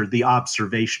attitudes, which are the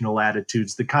observational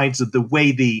attitudes, the kinds of the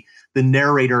way the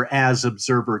narrator as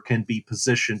observer can be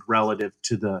positioned relative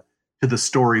to the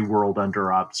story world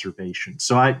under observation.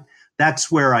 So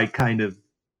that's where I kind of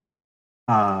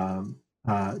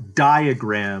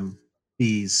diagram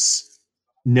these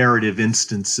narrative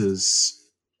instances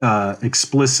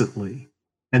explicitly.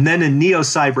 And then in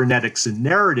Neo-Cybernetics and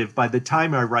Narrative, by the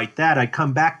time I write that, I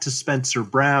come back to Spencer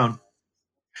Brown.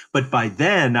 But by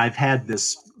then, I've had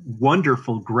this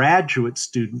wonderful graduate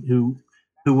student who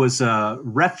was a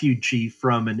refugee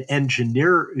from an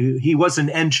engineer. He was an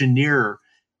engineer,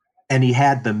 and he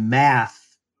had the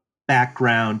math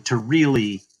background to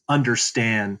really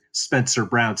understand Spencer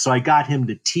Brown. So I got him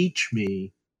to teach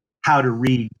me how to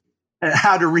read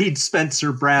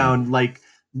Spencer Brown, like,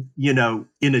 in a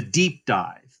deep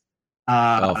dive.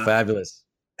 Fabulous.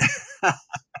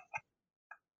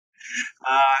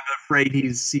 I'm afraid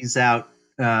he's out.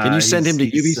 Can you send him to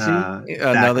UBC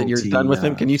now that you're done with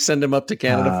him? Can you send him up to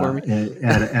Canada for me?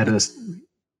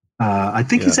 I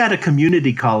think he's at a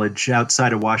community college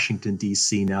outside of Washington,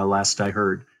 D.C. now, last I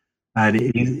heard. But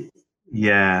that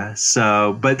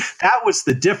was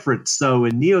the difference. So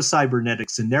in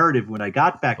Neo-Cybernetics and Narrative, when I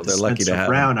got back to Spencer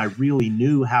Brown, I really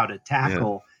knew how to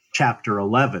tackle Chapter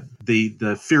 11,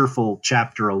 the fearful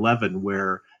Chapter 11,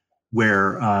 where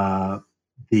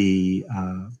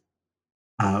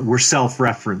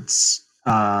self-reference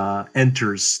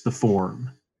enters the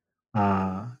form.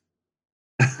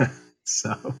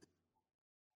 So,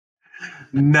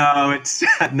 no, it's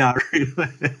not really.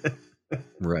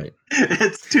 Right.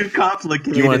 It's too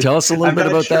complicated. Do you want to tell us a little bit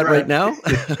about that right now?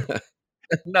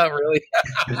 Not really.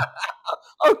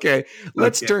 Okay,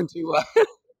 let's turn to.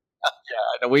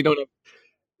 No, we don't have.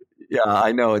 Yeah,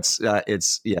 I know it's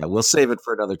we'll save it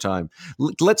for another time.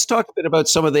 Let's talk a bit about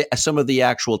some of the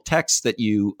actual texts that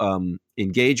you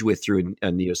engage with through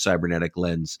a neo-cybernetic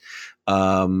lens.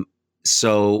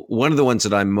 So one of the ones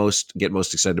that I get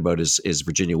most excited about is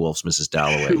Virginia Woolf's Mrs.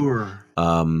 Dalloway. Sure.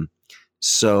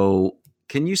 So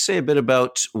can you say a bit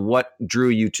about what drew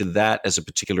you to that as a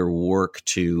particular work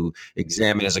to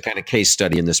examine as a kind of case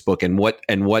study in this book, and what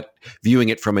viewing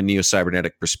it from a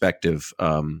neo-cybernetic perspective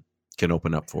can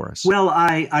open up for us? Well,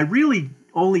 I really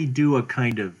only do a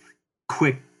kind of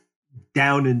quick,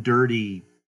 down and dirty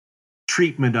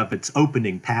treatment of its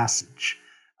opening passage,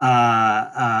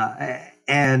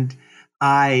 and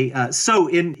so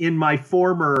in my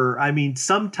former, I mean,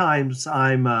 sometimes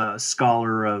I'm a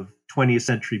scholar of 20th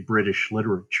century British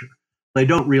literature. I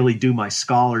don't really do my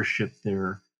scholarship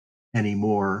there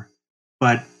anymore,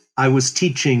 but I was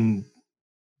teaching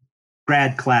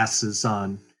grad classes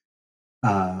on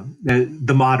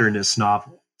the modernist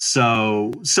novel.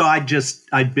 So I'd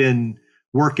been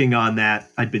working on that.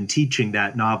 I'd been teaching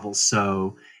that novel.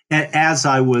 So as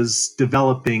I was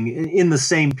developing in the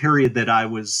same period that I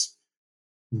was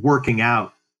working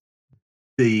out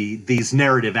these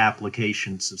narrative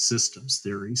applications of systems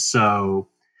theory. So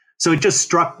it just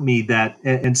struck me that,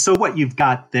 and so what you've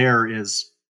got there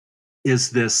is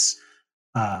this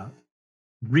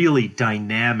really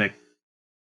dynamic,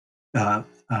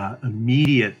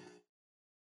 immediate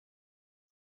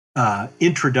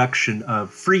introduction of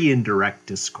free indirect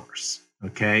discourse.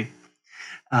 Okay.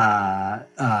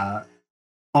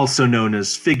 also known as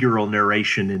figural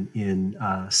narration in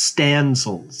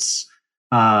Stanzels.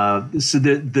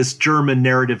 This German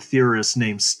narrative theorist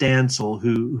named Stanzel,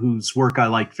 whose work I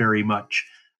like very much.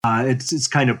 It's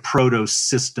kind of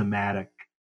proto-systematic,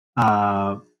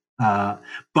 but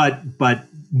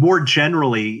more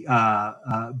generally,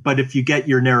 but if you get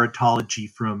your narratology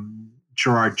from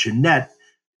Gerard Genette,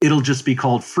 it'll just be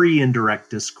called free indirect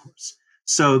discourse.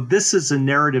 So this is a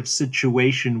narrative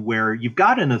situation where you've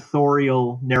got an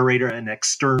authorial narrator, an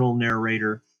external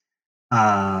narrator,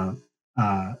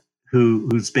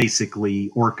 who's basically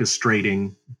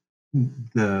orchestrating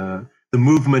the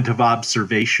movement of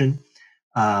observation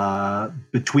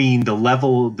between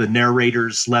the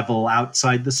narrator's level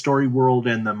outside the story world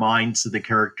and the minds of the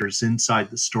characters inside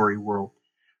the story world.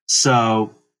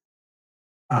 So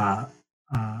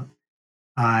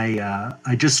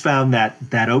I just found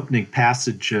that opening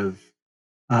passage of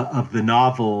the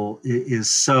novel is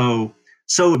so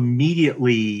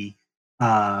immediately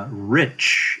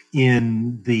rich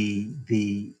in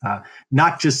the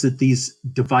not just that these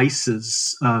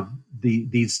devices,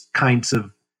 these kinds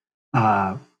of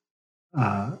and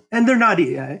they're not.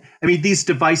 I mean, these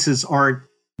devices aren't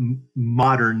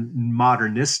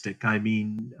modernistic. I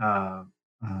mean,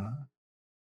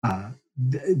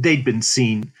 they'd been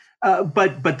seen.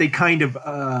 But they kind of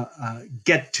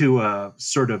get to a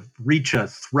sort of reach a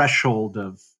threshold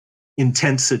of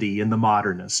intensity in the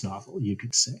modernist novel, you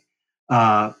could say.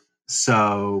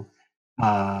 So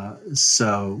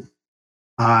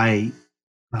I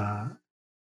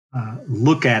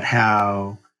look at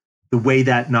how the way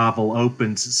that novel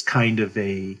opens is kind of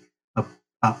a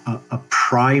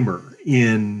primer.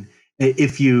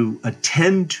 If you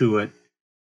attend to it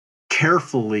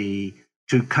carefully,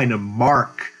 to kind of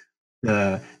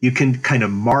you can kind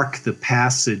of mark the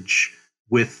passage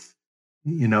with,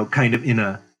 kind of in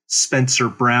a Spencer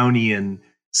Brownian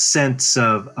sense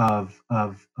of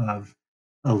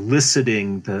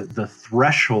eliciting the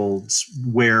thresholds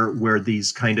where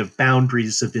these kind of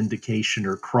boundaries of indication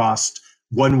are crossed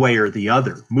one way or the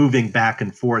other, moving back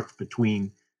and forth between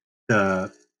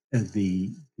the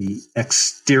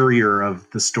exterior of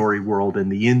the story world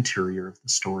and the interior of the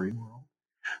story world.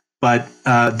 But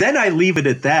then I leave it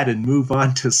at that and move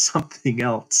on to something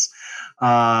else.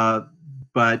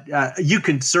 But you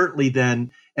can certainly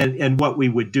then, and what we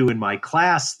would do in my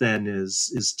class then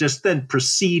is just then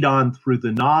proceed on through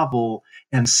the novel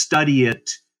and study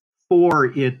it for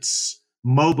its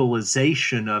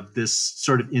mobilization of this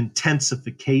sort of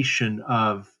intensification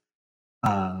of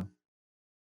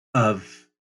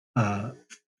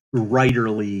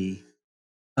writerly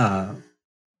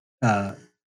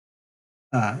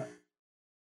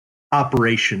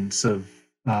operations of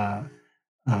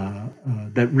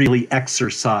that really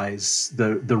exercise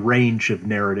the range of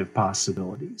narrative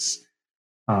possibilities,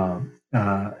 to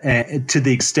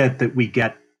the extent that we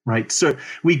get right. So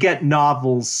we get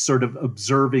novels sort of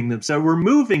observing them. So we're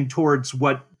moving towards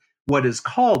what is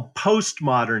called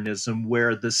postmodernism,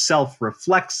 where the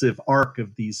self-reflexive arc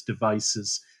of these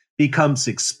devices becomes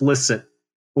explicit,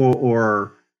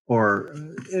 or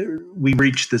we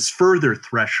reach this further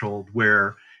threshold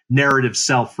where narrative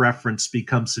self-reference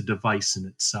becomes a device in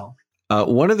itself.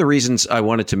 One of the reasons I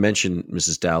wanted to mention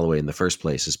Mrs. Dalloway in the first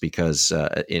place is because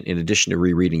in addition to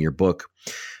rereading your book,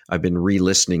 I've been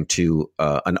re-listening to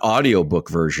an audiobook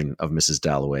version of Mrs.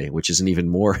 Dalloway, which is an even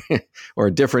more or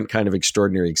a different kind of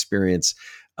extraordinary experience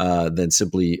than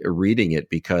simply reading it,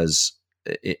 because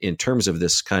in terms of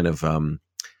this kind of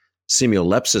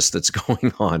semiolepsis that's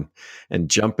going on and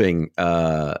jumping,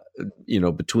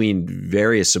 between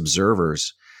various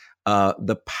observers,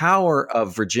 the power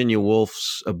of Virginia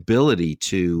Woolf's ability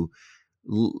to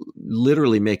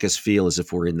literally make us feel as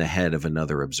if we're in the head of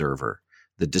another observer.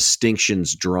 The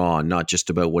distinctions drawn, not just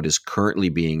about what is currently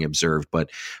being observed,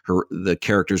 but the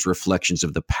characters' reflections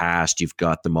of the past. You've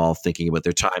got them all thinking about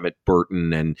their time at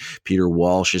Burton, and Peter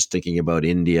Walsh is thinking about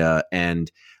India.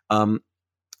 And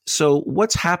so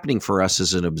what's happening for us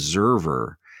as an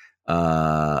observer,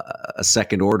 a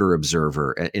second order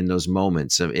observer in those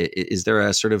moments? Is there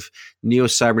a sort of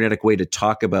neo-cybernetic way to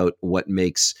talk about what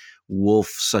makes Woolf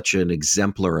such an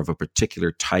exemplar of a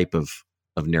particular type of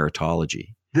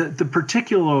narratology? The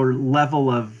particular level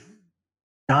of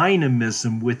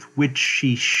dynamism with which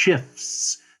she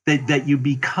shifts, that you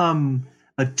become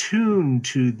attuned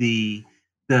to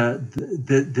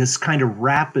this kind of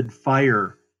rapid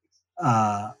fire.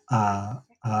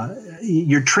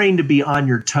 You're trained to be on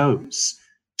your toes,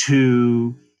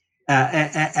 to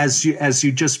as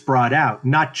you just brought out,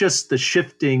 not just the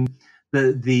shifting,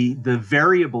 the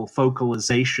variable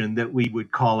focalization that we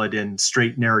would call it in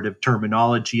straight narrative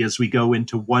terminology, as we go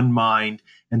into one mind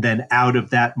and then out of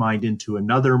that mind into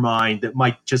another mind that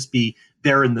might just be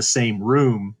there in the same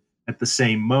room at the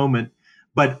same moment.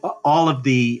 But all of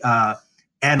the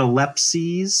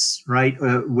analepsies, right,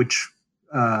 which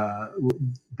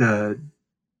the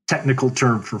technical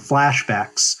term for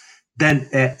flashbacks, then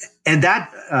and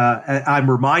that I'm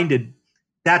reminded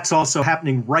that's also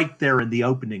happening right there in the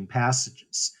opening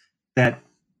passages. That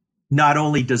not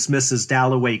only does Mrs.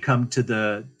 Dalloway come to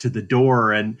the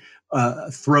door and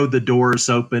throw the doors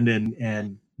open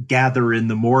and gather in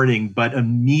the morning, but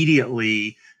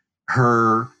immediately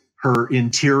her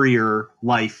interior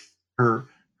life, her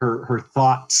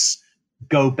thoughts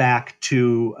go back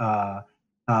to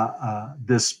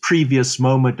this previous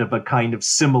moment of a kind of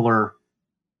similar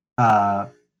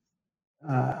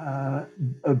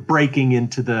breaking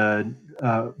into the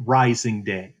rising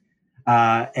day,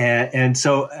 and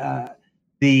so I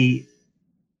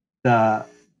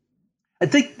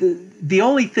think the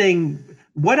only thing,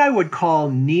 what I would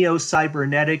call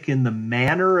neo-cybernetic in the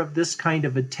manner of this kind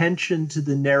of attention to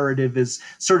the narrative, is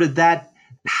sort of that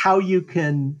how you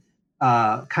can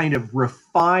kind of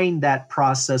refine that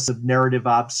process of narrative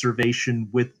observation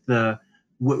with the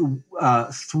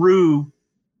through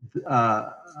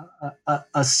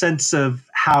a sense of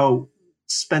how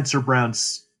Spencer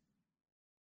Brown's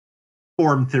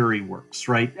form theory works,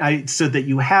 right? So that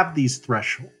you have these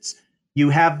thresholds, you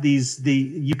have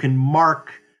you can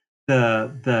mark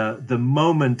the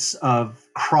moments of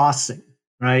crossing,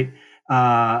 right?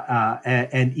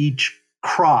 And each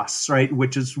cross, right,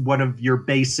 which is one of your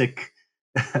basic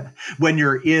when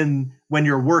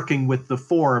you're working with the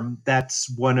form, that's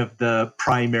one of the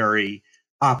primary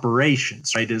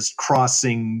operations, right, is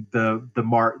crossing the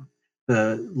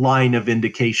line of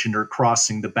indication, or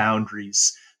crossing the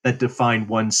boundaries that define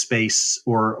one space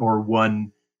or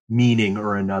one meaning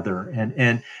or another.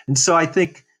 And so I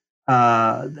think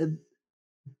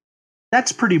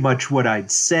that's pretty much what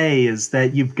I'd say, is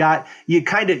that you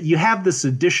have this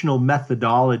additional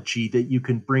methodology that you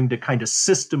can bring to kind of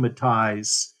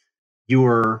systematize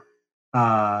your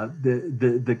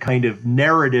the kind of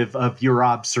narrative of your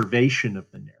observation of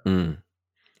the narrative.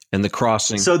 And the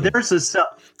crossing. So there's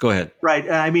go ahead. Right.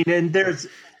 I mean, and there's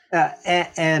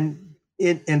and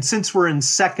since we're in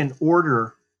second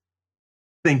order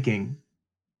thinking,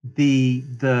 the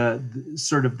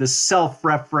sort of the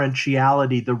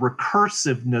self-referentiality, the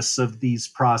recursiveness of these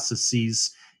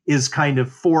processes is kind of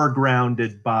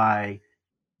foregrounded by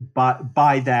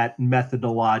that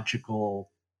methodological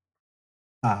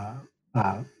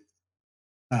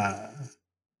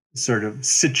sort of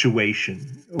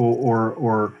situation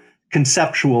or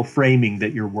conceptual framing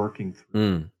that you're working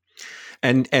through.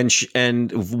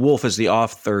 And Woolf, as the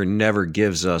author, never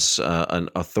gives us an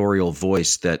authorial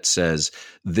voice that says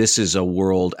this is a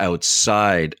world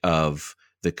outside of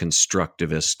the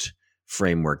constructivist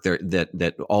framework.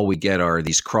 That all we get are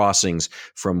these crossings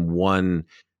from one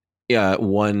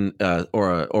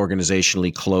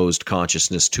organizationally closed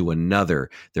consciousness to another.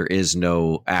 There is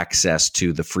no access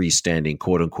to the freestanding,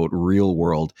 quote unquote, real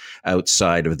world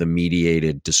outside of the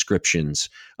mediated descriptions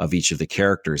of each of the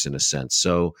characters, in a sense.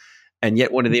 So, and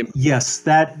yet one of the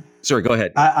sorry, go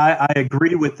ahead. I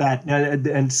agree with that,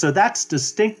 and so that's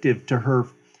distinctive to her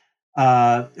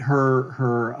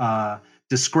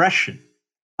discretion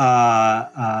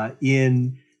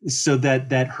in. So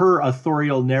that her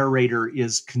authorial narrator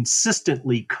is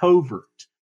consistently covert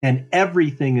and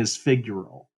everything is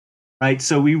figural, right?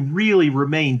 So we really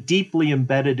remain deeply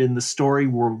embedded in the story,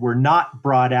 where we're not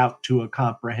brought out to a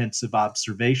comprehensive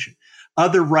observation.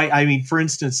 For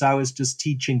instance, I was just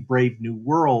teaching Brave New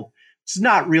World. It's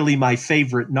not really my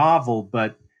favorite novel,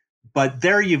 but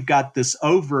there you've got this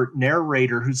overt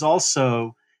narrator who's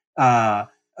also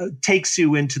takes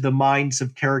you into the minds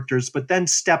of characters, but then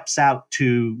steps out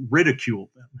to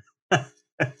ridicule them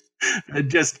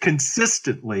just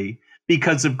consistently,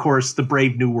 because of course the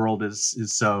Brave New World is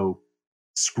so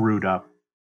screwed up,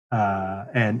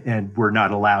 and we're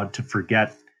not allowed to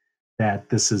forget that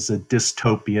this is a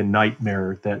dystopian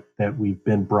nightmare that we've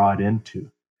been brought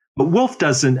into. But Woolf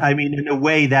doesn't. I mean, in a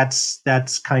way, that's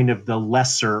kind of the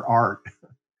lesser art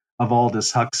of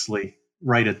Aldous Huxley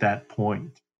right at that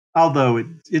point. Although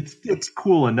it's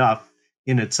cool enough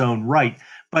in its own right,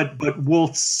 but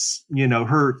Woolf's,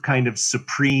 her kind of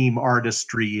supreme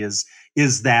artistry is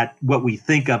that what we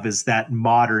think of as that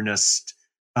modernist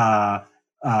kind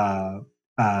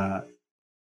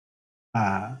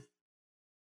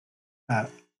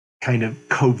of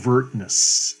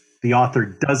covertness The author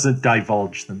doesn't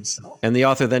divulge themselves. And the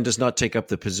author then does not take up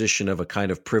the position of a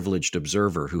kind of privileged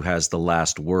observer who has the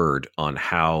last word on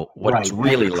what it's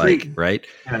really like, right?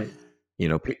 Right. You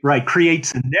know, right.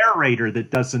 Creates a narrator that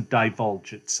doesn't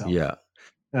divulge itself. Yeah.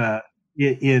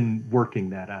 In working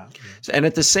that out. And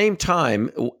at the same time,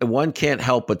 one can't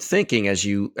help but thinking as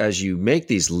you make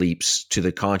these leaps to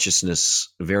the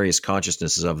various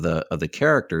consciousnesses of the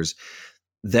characters,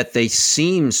 that they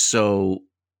seem so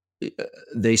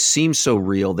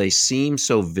real, they seem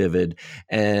so vivid,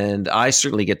 and I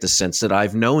certainly get the sense that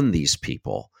I've known these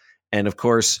people. And of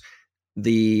course,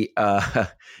 the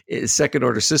second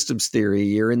order systems theory,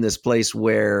 you're in this place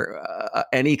where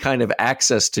any kind of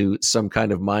access to some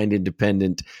kind of mind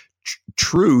independent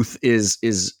truth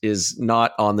is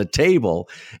not on the table,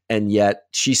 and yet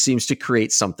she seems to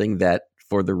create something that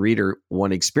for the reader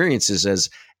one experiences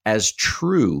as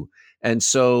true. And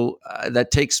so that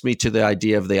takes me to the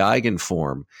idea of the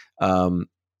eigenform.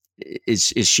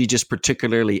 Is she just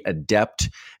particularly adept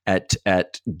at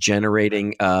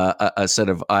generating a set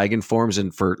of eigenforms?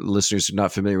 And for listeners who are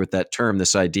not familiar with that term,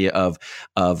 this idea of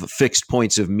fixed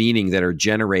points of meaning that are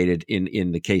generated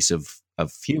in the case of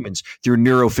humans through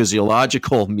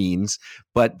neurophysiological means,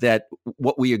 but that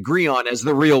what we agree on as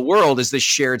the real world is this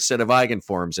shared set of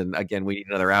eigenforms. And again, we need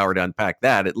another hour to unpack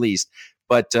that at least.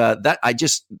 But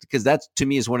because that to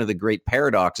me is one of the great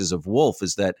paradoxes of Woolf,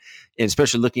 is that, and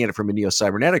especially looking at it from a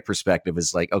neo-cybernetic perspective,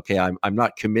 is like, okay, I'm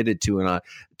not committed to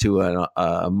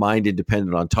a mind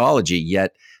independent ontology,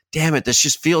 yet, damn it, this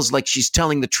just feels like she's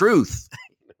telling the truth.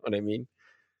 You know what I mean?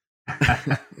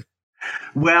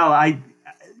 Well,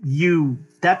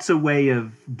 that's a way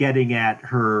of getting at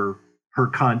her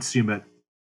consummate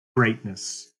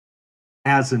greatness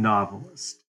as a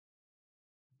novelist.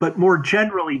 But more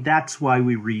generally, that's why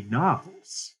we read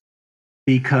novels,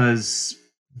 because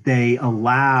they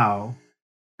allow,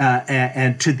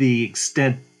 and to the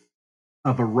extent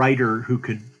of a writer who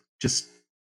could just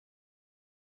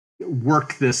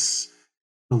work this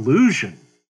illusion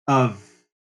of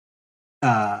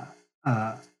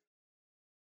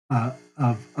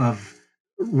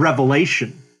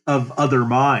revelation of other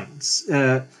minds,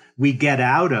 we get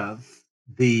out of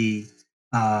the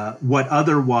what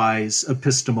otherwise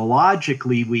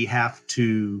epistemologically we have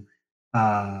to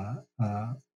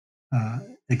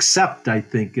accept, I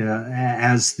think,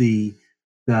 as the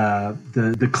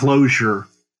closure,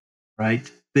 right?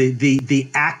 The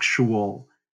actual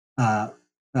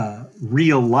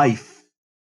real life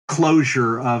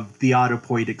closure of the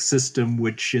autopoietic system,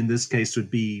 which in this case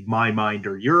would be my mind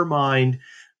or your mind.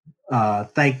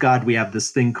 Thank God we have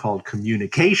this thing called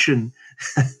communication,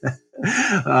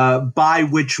 by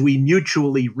which we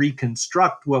mutually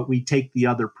reconstruct what we take the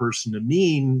other person to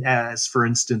mean, as, for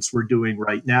instance, we're doing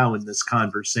right now in this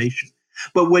conversation.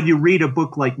 But when you read a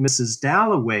book like Mrs.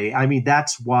 Dalloway, I mean,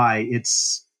 that's why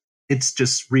it's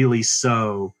just really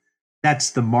so,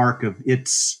 that's the mark of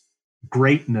its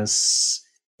greatness,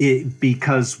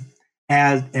 because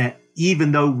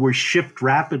even though we shift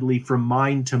rapidly from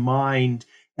mind to mind,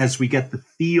 as we get the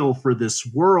feel for this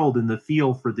world and the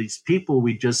feel for these people,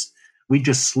 we just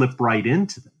slip right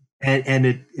into them,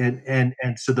 and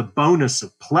so the bonus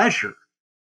of pleasure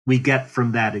we get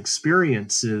from that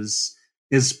experience is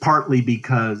partly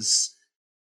because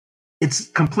it's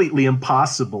completely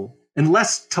impossible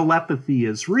unless telepathy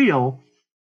is real,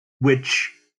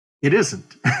 which it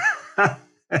isn't.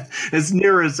 As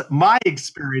near as my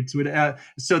experience would.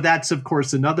 So that's, of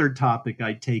course, another topic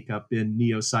I take up in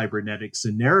neo-cybernetics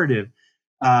and narrative,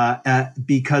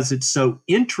 because it's so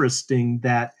interesting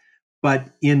that,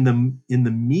 but in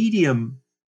the medium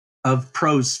of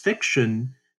prose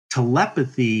fiction,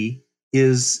 telepathy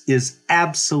is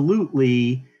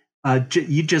absolutely,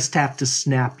 you just have to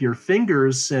snap your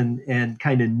fingers and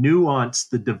kind of nuance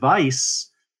the device.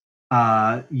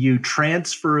 You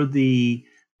transfer the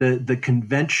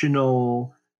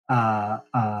conventional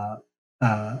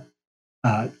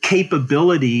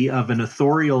capability of an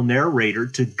authorial narrator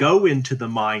to go into the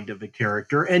mind of a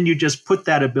character, and you just put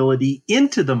that ability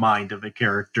into the mind of a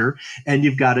character, and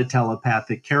you've got a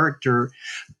telepathic character.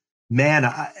 Man,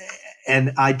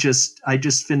 I just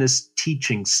finished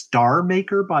teaching Star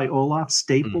Maker by Olaf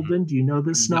Stapledon. Mm-hmm. Do you know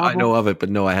this novel? I know of it, but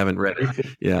no, I haven't read it.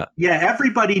 Yeah. Yeah,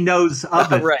 everybody knows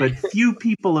of it, right. But few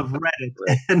people have read it.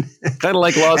 Right. Kind of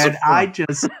like Laws of Form. I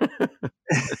just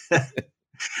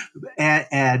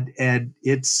and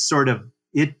it's sort of,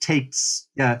 it takes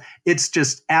it's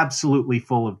just absolutely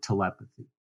full of telepathy.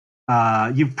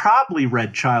 You've probably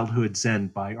read Childhood's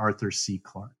End by Arthur C.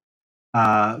 Clarke.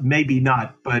 Maybe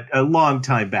not, but a long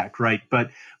time back, right?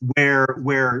 But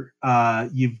where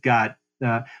you've got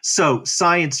so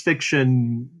science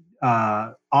fiction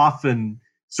often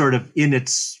sort of in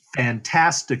its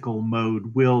fantastical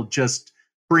mode will just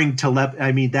bring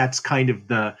I mean, that's kind of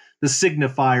the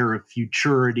signifier of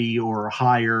futurity or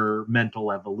higher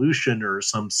mental evolution or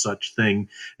some such thing,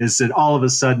 is that all of a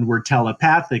sudden we're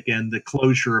telepathic and the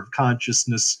closure of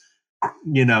consciousness,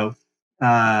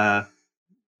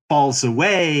 falls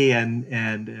away, and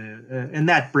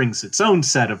that brings its own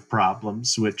set of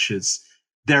problems, which is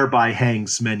thereby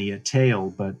hangs many a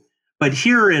tale. But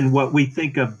here in what we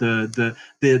think of the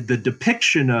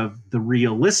depiction of the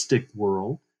realistic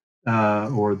world,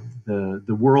 or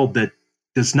the world that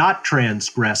does not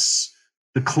transgress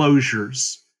the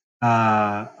closures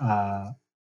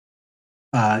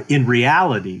in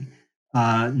reality,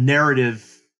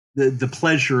 narrative. The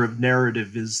pleasure of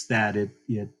narrative is that it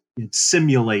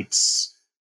simulates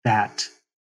that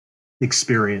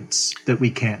experience that we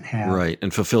can't have, right,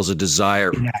 and fulfills a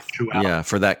desire,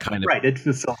 for that kind of right. It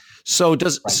fulfills. So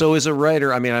as a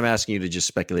writer, I mean, I'm asking you to just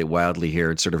speculate wildly here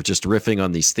and sort of just riffing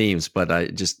on these themes, but I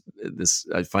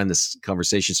find this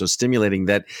conversation so stimulating.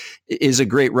 That is a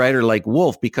great writer like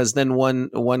Woolf, because then one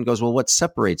goes, well, what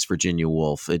separates Virginia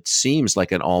Woolf? It seems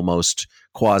like an almost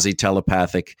quasi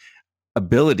telepathic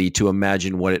ability to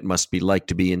imagine what it must be like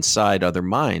to be inside other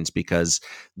minds, because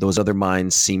those other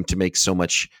minds seem to make so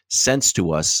much sense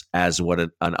to us as what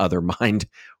an other mind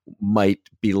might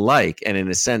be like. And in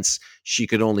a sense, she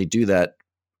could only do that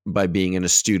by being an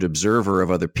astute observer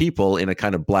of other people in a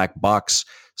kind of black box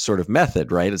sort of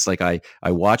method, right? It's like I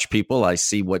watch people, I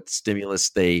see what stimulus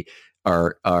they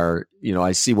are,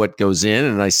 I see what goes in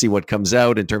and I see what comes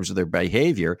out in terms of their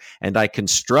behavior, and I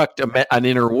construct an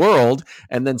inner world,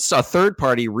 and then a third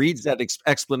party reads that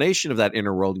explanation of that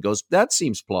inner world and goes, that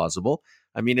seems plausible.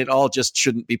 I mean, it all just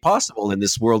shouldn't be possible in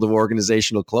this world of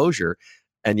organizational closure,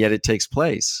 and yet it takes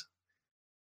place.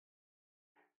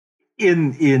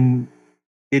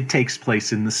 It takes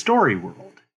place in the story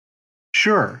world.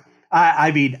 Sure.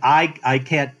 I mean, I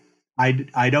can't,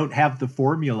 I don't have the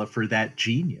formula for that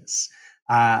genius.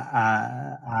 But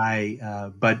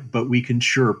we can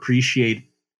sure appreciate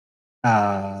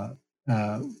the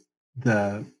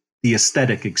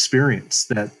aesthetic experience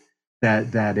that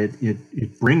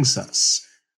it brings us.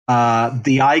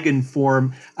 The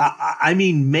eigenform. I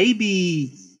mean,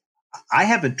 maybe I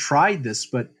haven't tried this,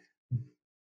 but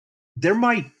there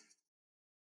might,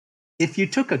 if you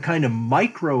took a kind of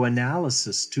micro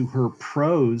analysis to her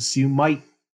prose, you might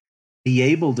be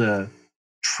able to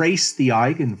trace the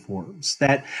eigenforms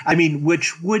that, I mean,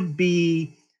 which would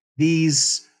be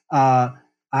these,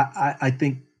 I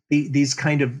think these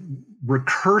kind of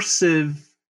recursive,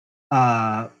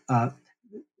 the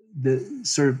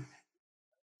sort of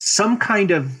some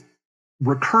kind of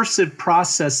recursive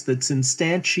process that's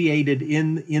instantiated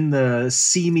in the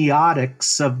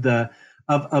semiotics of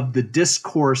the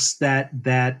discourse that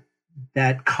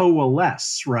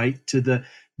coalesce, right,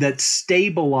 that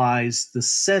stabilize the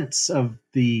sense of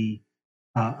the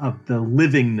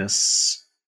livingness,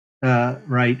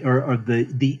 right, or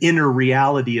the inner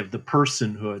reality of the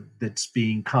personhood that's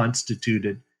being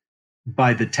constituted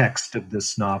by the text of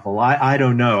this novel. I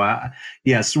don't know.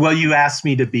 Yes. Well, you asked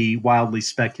me to be wildly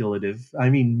speculative.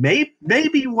 I mean,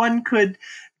 maybe one could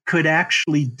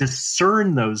actually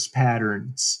discern those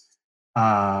patterns.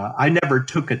 I never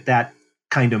took it that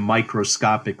kind of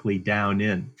microscopically down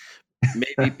in.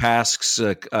 Maybe Pask's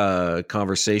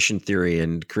conversation theory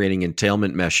and creating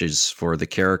entailment meshes for the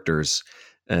characters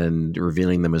and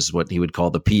revealing them as what he would call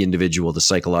the P individual, the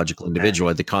psychological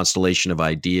individual, the constellation of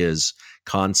ideas,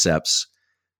 concepts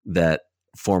that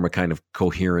form a kind of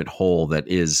coherent whole that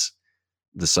is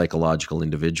the psychological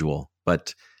individual.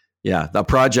 But yeah, a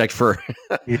project for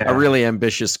a really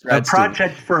ambitious grad student.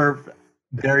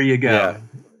 There you go.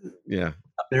 Yeah.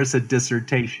 There's a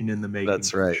dissertation in the making.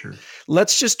 That's right. Sure.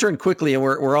 Let's just turn quickly, and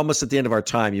we're almost at the end of our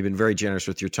time. You've been very generous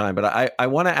with your time, but I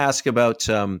want to ask about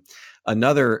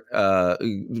another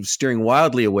steering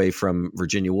wildly away from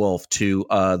Virginia Woolf to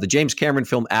the James Cameron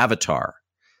film Avatar.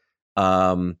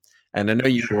 And I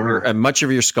know much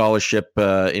of your scholarship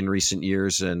in recent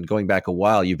years and going back a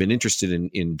while, you've been interested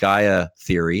in Gaia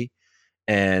theory,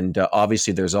 and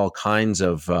obviously there's all kinds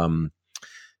of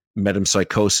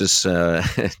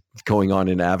metempsychosis going on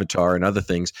in Avatar and other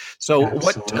things. So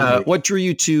what drew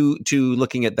you to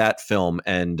looking at that film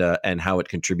and how it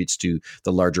contributes to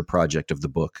the larger project of the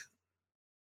book?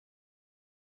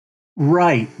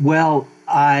 Right. Well,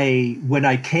 when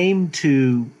I came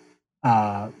to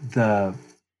the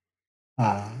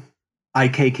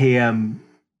IKKM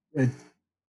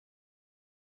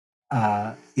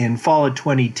in fall of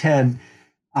 2010,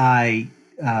 I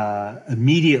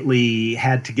immediately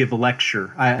had to give a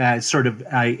lecture.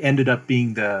 I ended up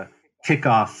being the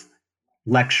kickoff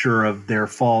lecture of their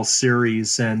fall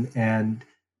series, and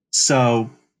so,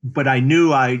 but I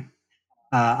knew I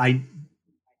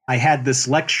had this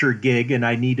lecture gig and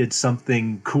I needed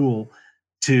something cool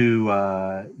to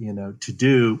to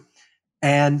do,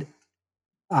 and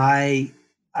I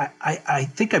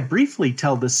think I briefly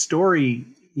tell this story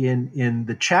in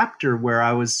the chapter where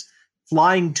I was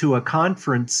flying to a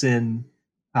conference in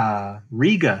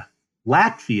Riga,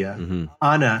 Latvia,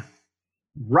 on a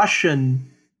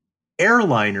Russian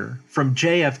airliner from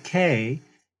JFK,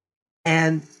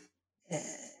 and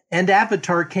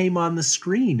Avatar came on the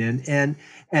screen, and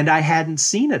I hadn't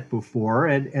seen it before,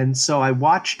 and so I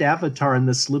watched Avatar in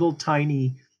this little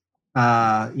tiny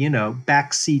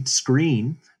backseat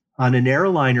screen on an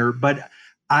airliner, but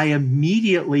I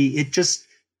immediately it just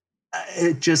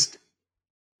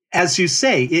as you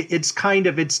say, it's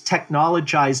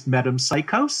technologized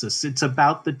metempsychosis. It's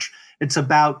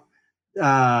about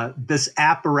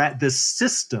this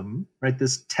system, right?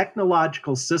 This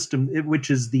technological system,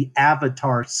 which is the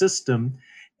Avatar system,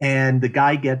 and the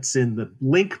guy gets in the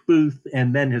link booth,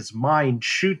 and then his mind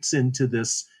shoots into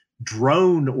this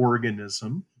drone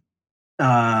organism,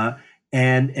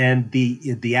 and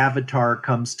the Avatar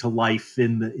comes to life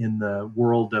in the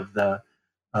world of the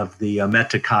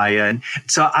Metakaya. And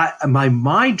so my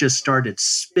mind just started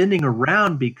spinning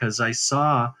around because I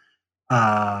saw,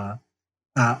 I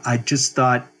just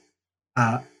thought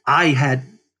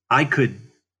I could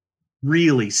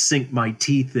really sink my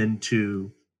teeth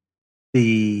into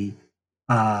the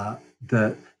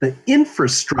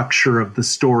infrastructure of the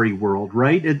story world,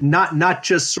 right? Not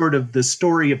just sort of the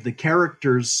story of the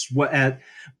characters, but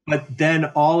then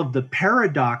all of the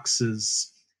paradoxes,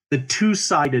 the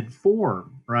two-sided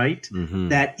form, right? Mm-hmm.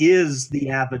 That is the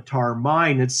Avatar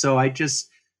mind. And so I just,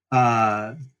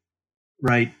 the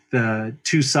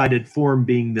two-sided form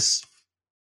being this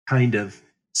kind of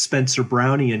Spencer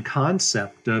Brownian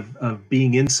concept of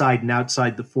being inside and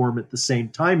outside the form at the same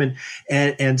time.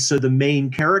 And so the main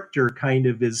character kind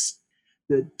of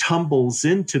tumbles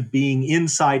into being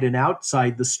inside and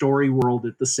outside the story world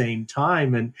at the same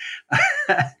time. And,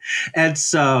 and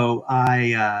so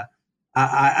I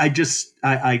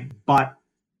bought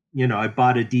a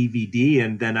DVD,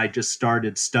 and then I just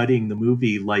started studying the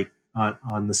movie like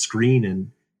on the screen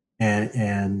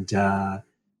and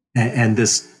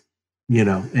this,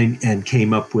 and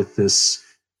came up with this.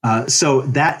 So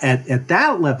that at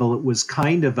that level, it was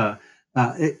kind of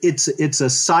it's a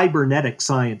cybernetic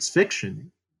science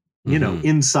fiction,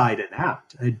 inside and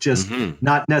out. It just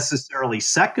not necessarily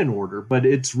second order, but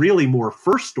it's really more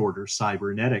first order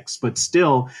cybernetics. But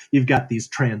still, you've got these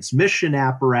transmission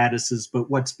apparatuses, but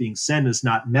what's being sent is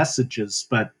not messages,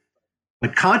 but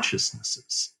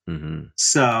consciousnesses. Mm-hmm.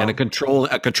 So, and a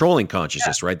controlling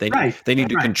consciousness, right? They need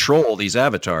to control these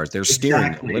avatars. They're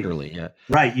steering them, literally. Yeah.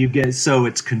 Right. So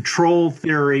it's control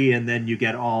theory, and then you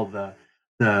get all the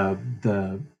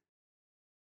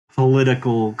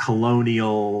political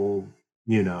colonial,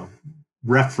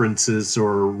 references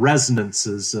or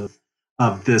resonances of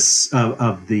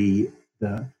the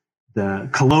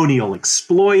colonial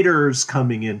exploiters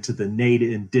coming into the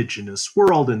native indigenous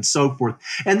world and so forth.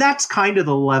 And that's kind of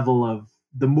the level of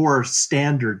the more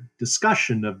standard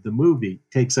discussion of the movie.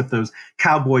 Takes up those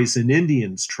cowboys and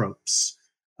Indians tropes.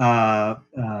 But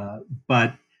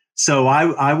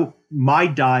so my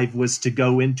dive was to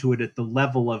go into it at the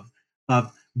level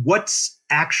of what's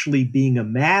actually being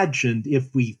imagined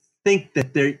if we think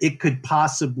that it could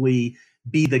possibly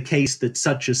be the case that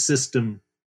such a system,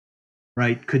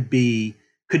 right, could be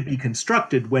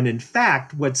constructed, when in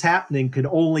fact what's happening could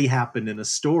only happen in a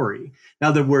story. In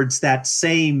other words, that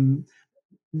same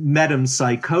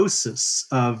metempsychosis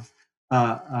of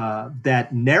that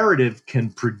narrative can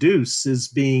produce is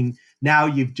being, now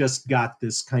you've just got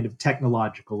this kind of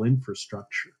technological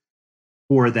infrastructure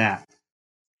for that.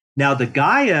 Now the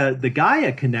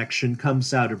Gaia connection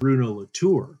comes out of Bruno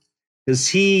Latour, because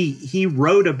he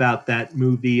wrote about that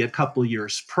movie a couple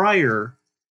years prior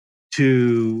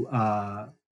to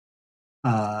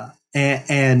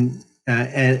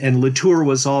and Latour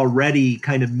was already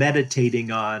kind of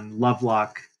meditating on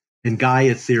Lovelock and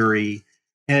Gaia theory,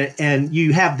 and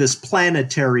you have this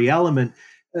planetary element,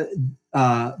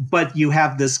 but you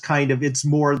have this kind of, it's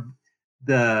more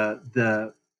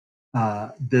the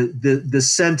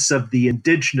sense of the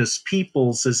indigenous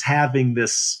peoples as having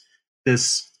this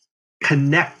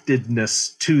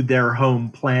connectedness to their home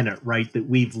planet, right? That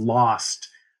we've lost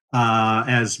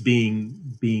as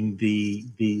being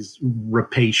these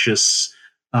rapacious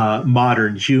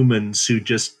modern humans who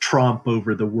just tromp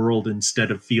over the world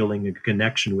instead of feeling a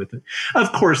connection with it.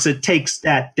 Of course, it takes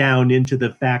that down into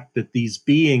the fact that these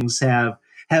beings have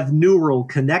neural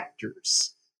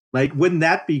connectors. Like, wouldn't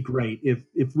that be great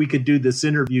if we could do this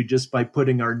interview just by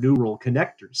putting our neural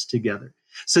connectors together?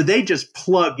 So they just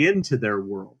plug into their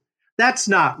world. That's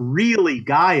not really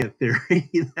Gaia theory.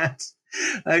 That's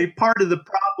part of the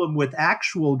problem with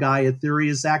actual Gaia theory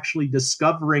is actually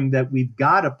discovering that we've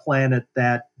got a planet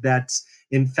that's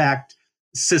in fact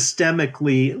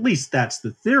systemically, at least that's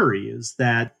the theory, is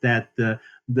that the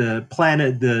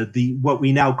planet, the what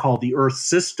we now call the Earth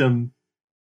system,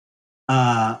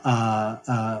 out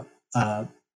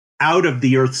of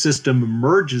the Earth system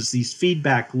emerges these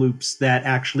feedback loops that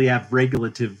actually have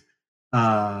regulative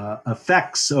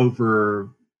effects over,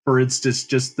 for instance,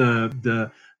 just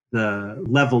the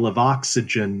level of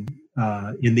oxygen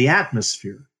in the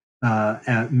atmosphere,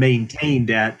 maintained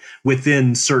at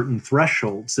within certain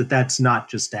thresholds. That's not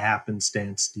just a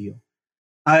happenstance deal.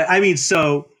 I mean,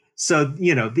 so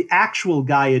the actual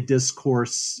Gaia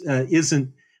discourse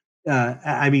isn't.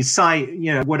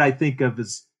 What I think of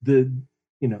as the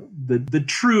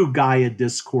true Gaia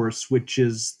discourse, which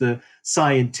is the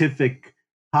scientific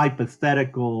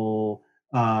hypothetical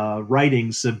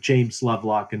writings of James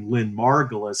Lovelock and Lynn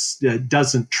Margulis,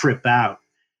 doesn't trip out,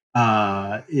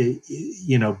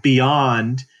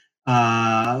 beyond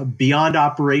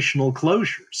operational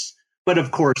closures. But of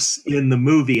course, in the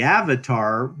movie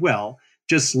Avatar, well,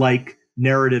 just like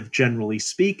narrative generally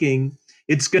speaking,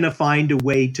 it's going to find a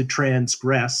way to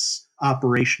transgress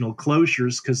operational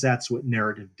closures because that's what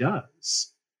narrative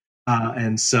does.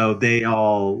 And so they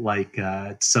all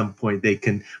at some point they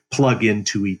can plug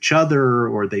into each other,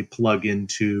 or they plug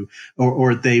into,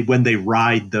 or they, when they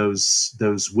ride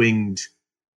those winged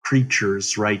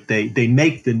creatures, right? They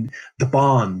make the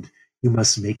bond. You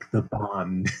must make the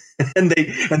bond, and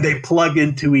they plug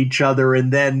into each other,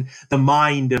 and then the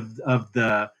mind of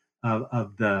the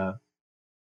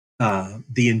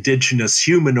indigenous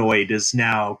humanoid is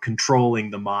now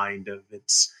controlling the mind of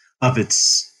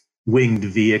its winged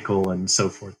vehicle, and so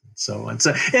forth and so on.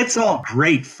 So it's all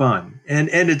great fun, and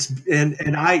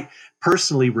I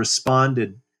personally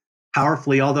responded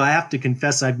powerfully. Although I have to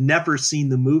confess, I've never seen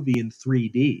the movie in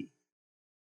 3D,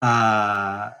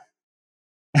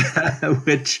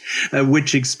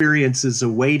 which experience is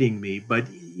awaiting me. But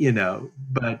in a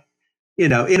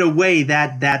way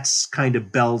that's kind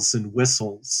of bells and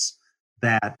whistles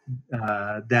that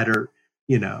are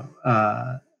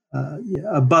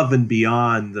above and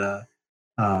beyond that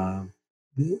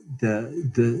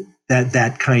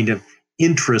kind of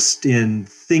interest in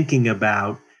thinking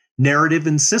about narrative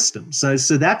and systems. So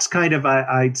that's kind of,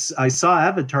 I saw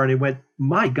Avatar and I went,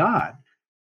 my God,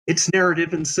 it's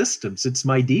narrative and systems. It's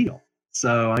my deal.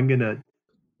 So I'm gonna.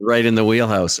 Right in the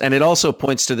wheelhouse. And it also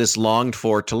points to this longed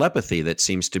for telepathy that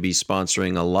seems to be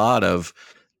sponsoring a lot of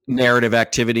narrative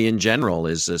activity in general,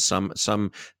 is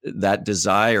some that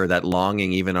desire, that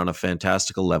longing, even on a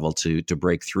fantastical level, to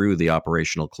break through the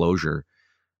operational closure,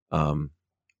 on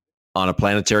a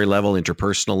planetary level,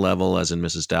 interpersonal level, as in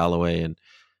Mrs. Dalloway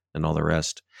and all the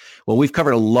rest. Well, we've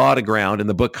covered a lot of ground, and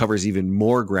the book covers even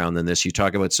more ground than this. You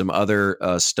talk about some other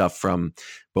stuff from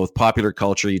both popular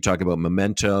culture. You talk about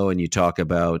Memento, and you talk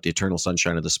about Eternal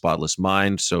Sunshine of the Spotless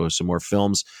Mind. So some more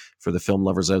films for the film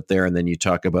lovers out there. And then you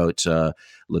talk about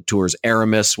Latour's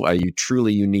Aramis, a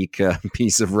truly unique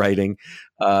piece of writing.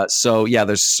 So yeah,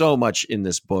 there's so much in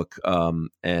this book,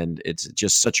 and it's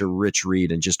just such a rich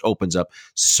read, and just opens up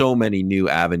so many new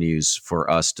avenues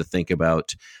for us to think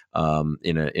about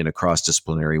in a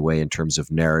cross-disciplinary way in terms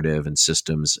of narrative and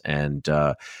systems and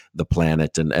the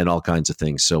planet and all kinds of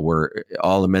things. So we're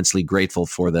all immensely grateful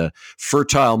for the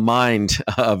fertile mind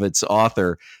of its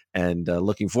author, and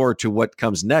looking forward to what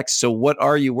comes next. So what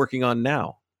are you working on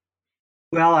now?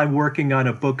 Well, I'm working on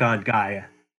a book on Gaia.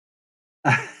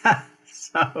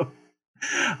 So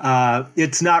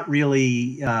it's not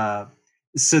really,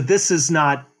 so this is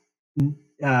not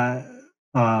a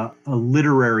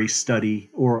literary study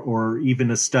or even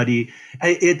a study.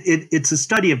 It's a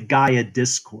study of Gaia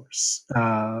discourse,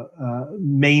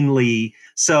 mainly.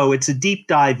 So it's a deep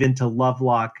dive into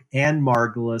Lovelock and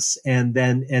Margulis, and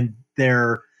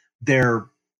their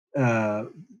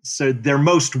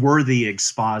most worthy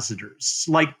expositors,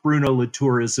 like Bruno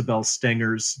Latour, Isabel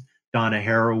Stengers, Donna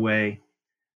Haraway,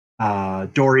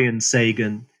 Dorian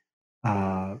Sagan,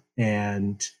 and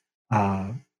then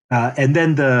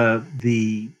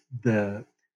the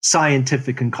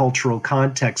scientific and cultural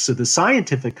context. So the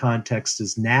scientific context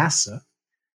is NASA,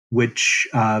 which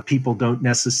people don't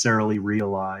necessarily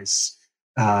realize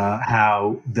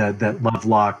how that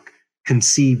Lovelock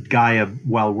conceived Gaia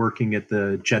while working at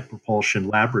the Jet Propulsion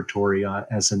Laboratory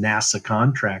as a NASA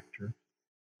contractor.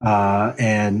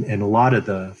 And a lot of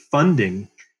the funding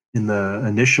in the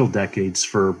initial decades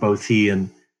for both he and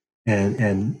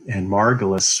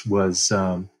Margulis was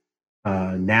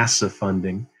NASA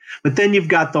funding. But then you've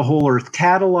got the Whole Earth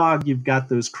Catalog. You've got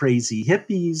those crazy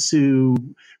hippies who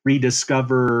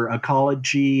rediscover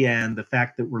ecology and the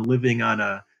fact that we're living on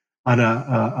a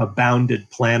bounded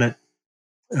planet,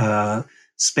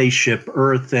 spaceship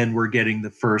Earth, and we're getting the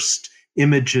first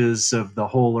images of the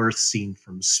whole Earth seen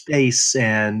from space.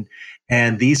 And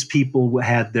these people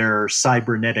had their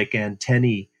cybernetic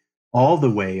antennae all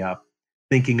the way up,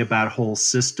 thinking about whole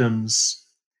systems.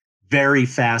 Very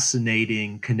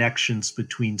fascinating connections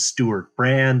between Stuart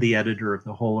Brand, the editor of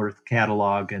the Whole Earth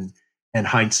Catalog, and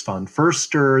Heinz von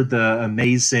Förster, the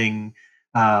amazing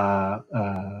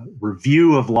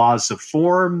review of laws of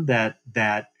form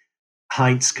that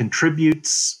Heinz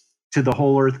contributes to the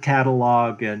Whole Earth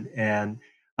Catalog, and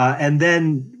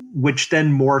then which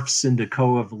then morphs into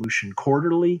Coevolution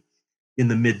Quarterly in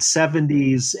the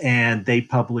mid-70s, and they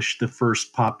published the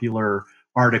first popular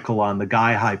article on the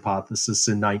Gaia hypothesis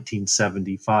in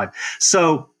 1975.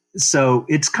 So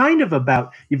it's kind of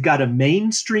about, you've got a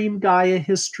mainstream Gaia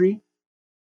history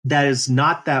that is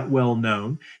not that well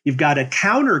known. You've got a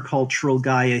countercultural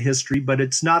Gaia history, but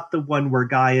it's not the one where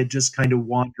Gaia just kind of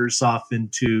wanders off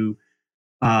into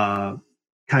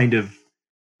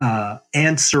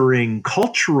answering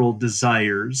cultural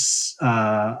desires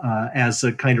as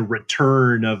a kind of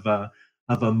return of a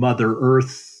Mother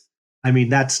Earth.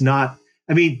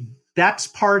 That's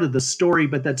part of the story,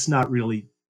 but that's not really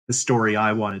the story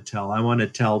I want to tell. I want to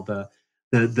tell the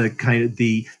kind of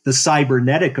the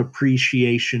cybernetic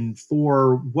appreciation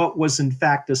for what was in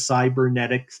fact a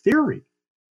cybernetic theory.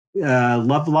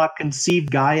 Lovelock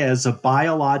conceived Gaia as a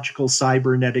biological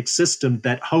cybernetic system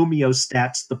that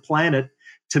homeostats the planet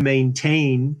to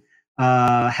maintain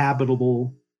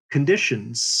habitable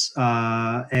conditions,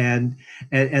 and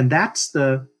that's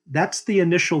the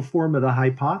initial form of the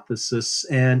hypothesis.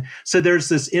 And so there's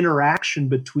this interaction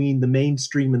between the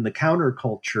mainstream and the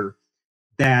counterculture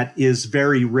that is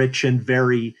very rich and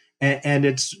and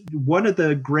it's one of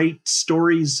the great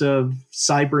stories of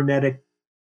cybernetic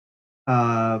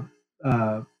sort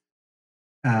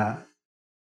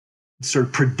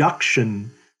of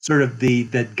production,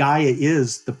 that Gaia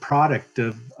is the product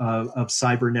of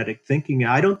cybernetic thinking.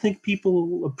 I don't think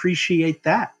people appreciate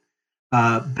that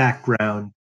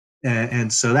background.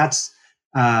 And so that's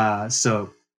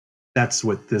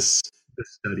what this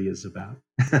study is about.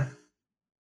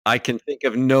 I can think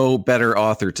of no better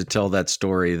author to tell that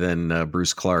story than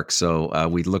Bruce Clark. So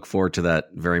we look forward to that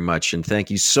very much. And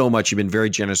thank you so much. You've been very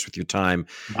generous with your time.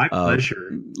 My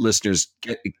pleasure. Listeners,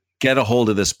 get a hold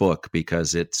of this book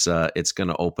because it's going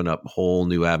to open up whole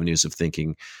new avenues of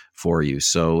thinking for you.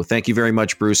 So thank you very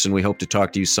much, Bruce. And we hope to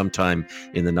talk to you sometime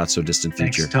in the not so distant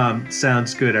future. Thanks, Tom.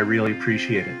 Sounds good. I really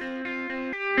appreciate it.